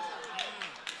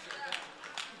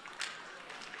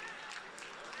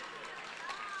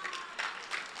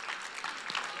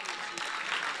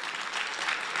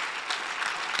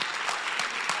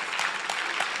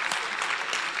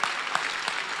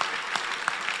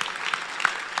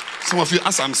 Some of you,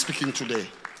 as I'm speaking today,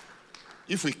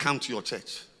 if we come to your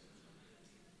church,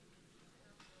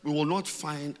 we will not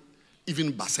find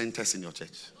even bacentas in your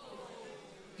church.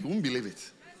 You won't believe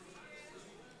it.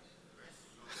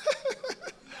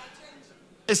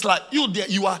 It's like you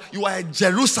are a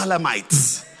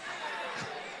Jerusalemite.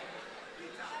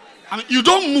 I mean, you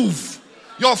don't move.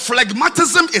 Your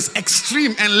phlegmatism is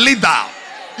extreme and leader.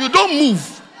 You don't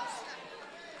move.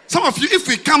 Some of you, if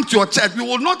we come to your church, we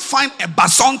will not find a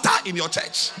basonta in your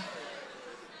church.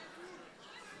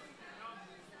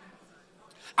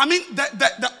 I mean,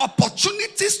 the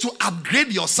opportunities to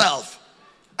upgrade yourself.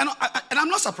 And I'm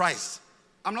not surprised.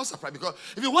 I'm not surprised because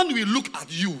when we look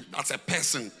at you as a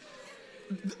person,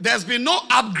 there's been no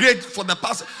upgrade for the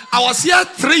past. I was here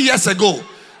 3 years ago.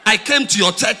 I came to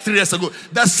your church 3 years ago.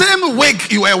 The same wig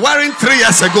you were wearing 3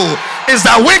 years ago is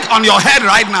the wig on your head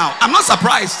right now. I'm not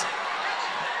surprised.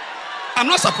 I'm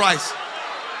not surprised.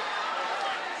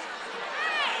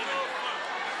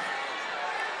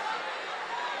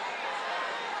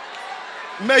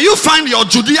 May you find your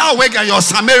Judea wig and your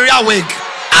Samaria wig.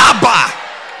 Abba.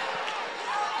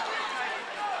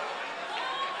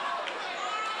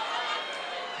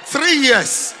 Three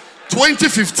years,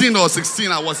 2015 or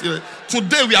 16, I was here.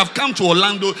 Today we have come to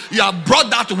Orlando. You have brought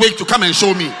that wig to come and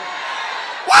show me.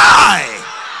 Why?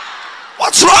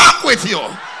 What's wrong with you?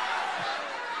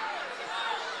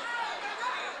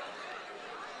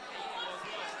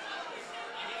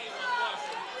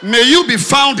 May you be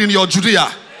found in your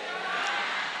Judea.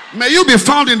 May you be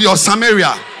found in your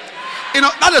Samaria. You know,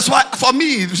 that is why, for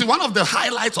me, one of the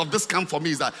highlights of this camp for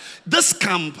me is that this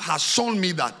camp has shown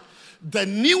me that the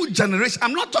new generation,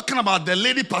 I'm not talking about the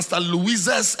lady Pastor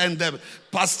Louises and the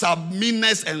Pastor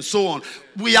Mines and so on.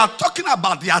 We are talking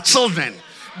about their children.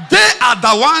 They are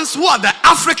the ones who are the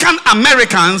African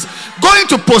Americans going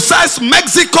to possess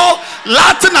Mexico,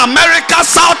 Latin America,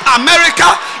 South America.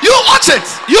 You watch it.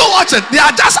 You watch it. They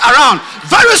are just around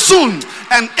very soon.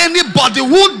 And anybody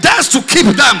who dares to keep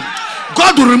them,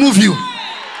 God will remove you.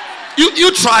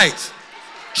 You try it.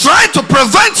 Try to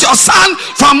prevent your son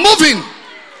from moving.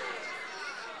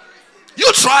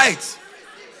 You try it.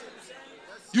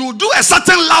 You do a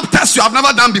certain lab test you have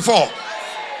never done before.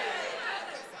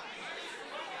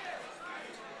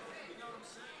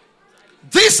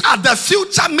 These are the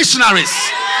future missionaries.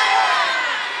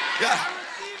 Yeah.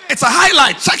 It's a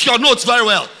highlight. Check your notes very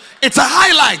well. It's a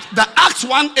highlight. The Acts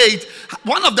 1:8,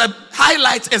 one of the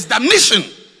highlights is the mission.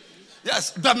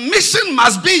 Yes, the mission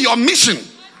must be your mission.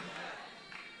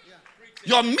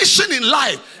 Your mission in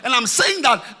life. And I'm saying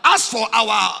that as for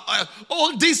our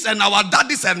oldies and our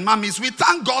daddies and mummies, we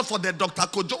thank God for the Dr.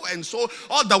 Kojo and so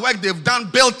all the work they've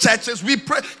done, build churches. We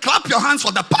pray, clap your hands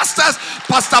for the pastors,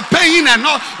 Pastor Payne and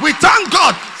all. We thank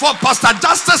God for Pastor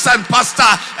Justice and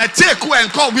Pastor Teku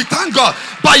and Co. We thank God.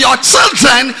 But your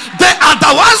children, they are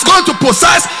the ones going to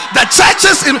possess the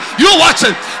churches. You watch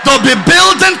it. They'll be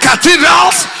building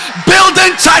cathedrals,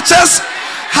 building churches,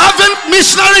 having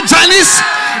missionary journeys.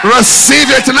 Receive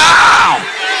it now.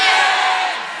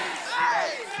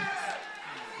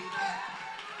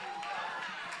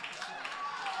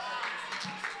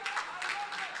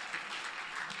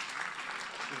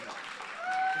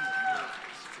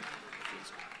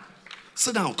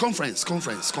 Sit down. Conference.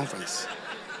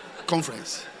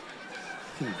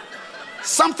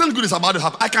 Something good is about to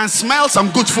happen. I can smell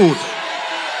some good food.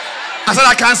 I said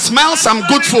I can smell some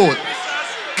good food.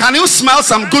 Can you smell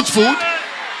some good food?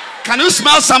 Can you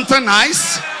smell something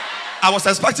nice? I was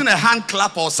expecting a hand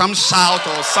clap or some shout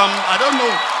or some, I don't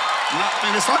know.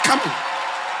 Nothing, it's not coming.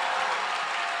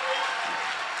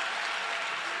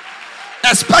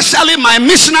 Especially my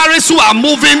missionaries who are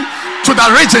moving to the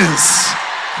regions.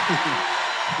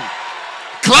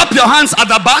 Clap your hands at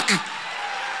the back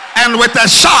and with a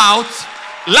shout,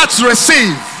 let's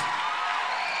receive.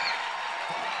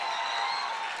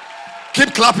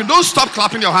 Keep clapping. Don't stop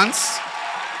clapping your hands.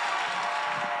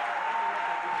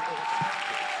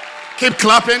 Keep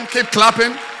clapping.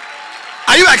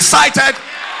 Are you excited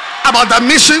about the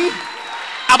mission?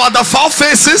 About the 4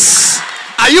 phases?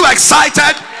 Are you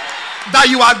excited that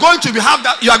you are going to have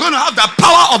the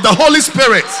power of the Holy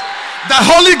Spirit, the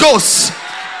Holy Ghost,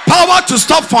 power to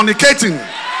stop fornicating,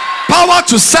 power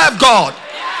to serve God,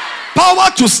 power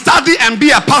to study and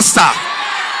be a pastor,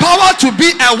 power to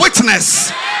be a witness,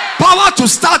 power to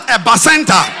start a bar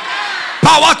center,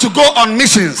 power to go on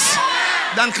missions?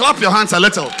 Then clap your hands a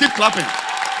little. Keep clapping.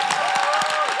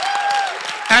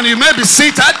 And you may be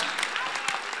seated.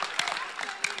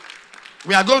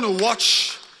 We are going to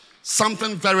watch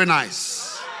something very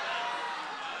nice.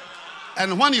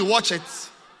 And when you watch it,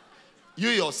 you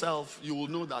yourself, you will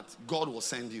know that God will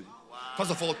send you. First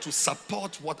of all, to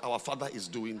support what our Father is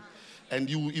doing. And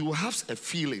you will have a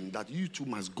feeling that you too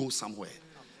must go somewhere.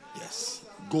 Yes,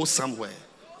 go somewhere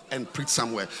and preach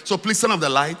somewhere. So please turn off the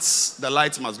lights. The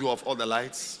lights must go off. All the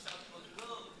lights.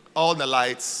 All the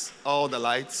lights. All the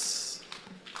lights.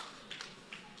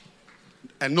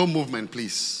 And no movement,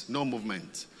 please. No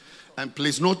movement. And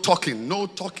please, no talking. No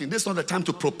talking. This is not the time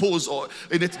to propose or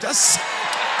it. Just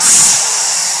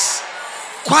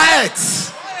quiet.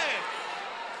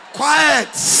 Quiet.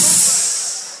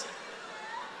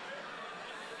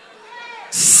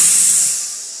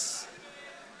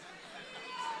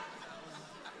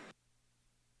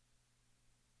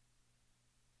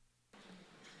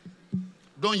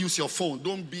 Don't use your phone.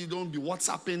 Don't be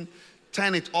WhatsApping.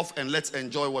 Turn it off and let's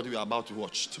enjoy what we are about to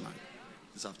watch tonight,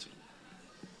 this afternoon.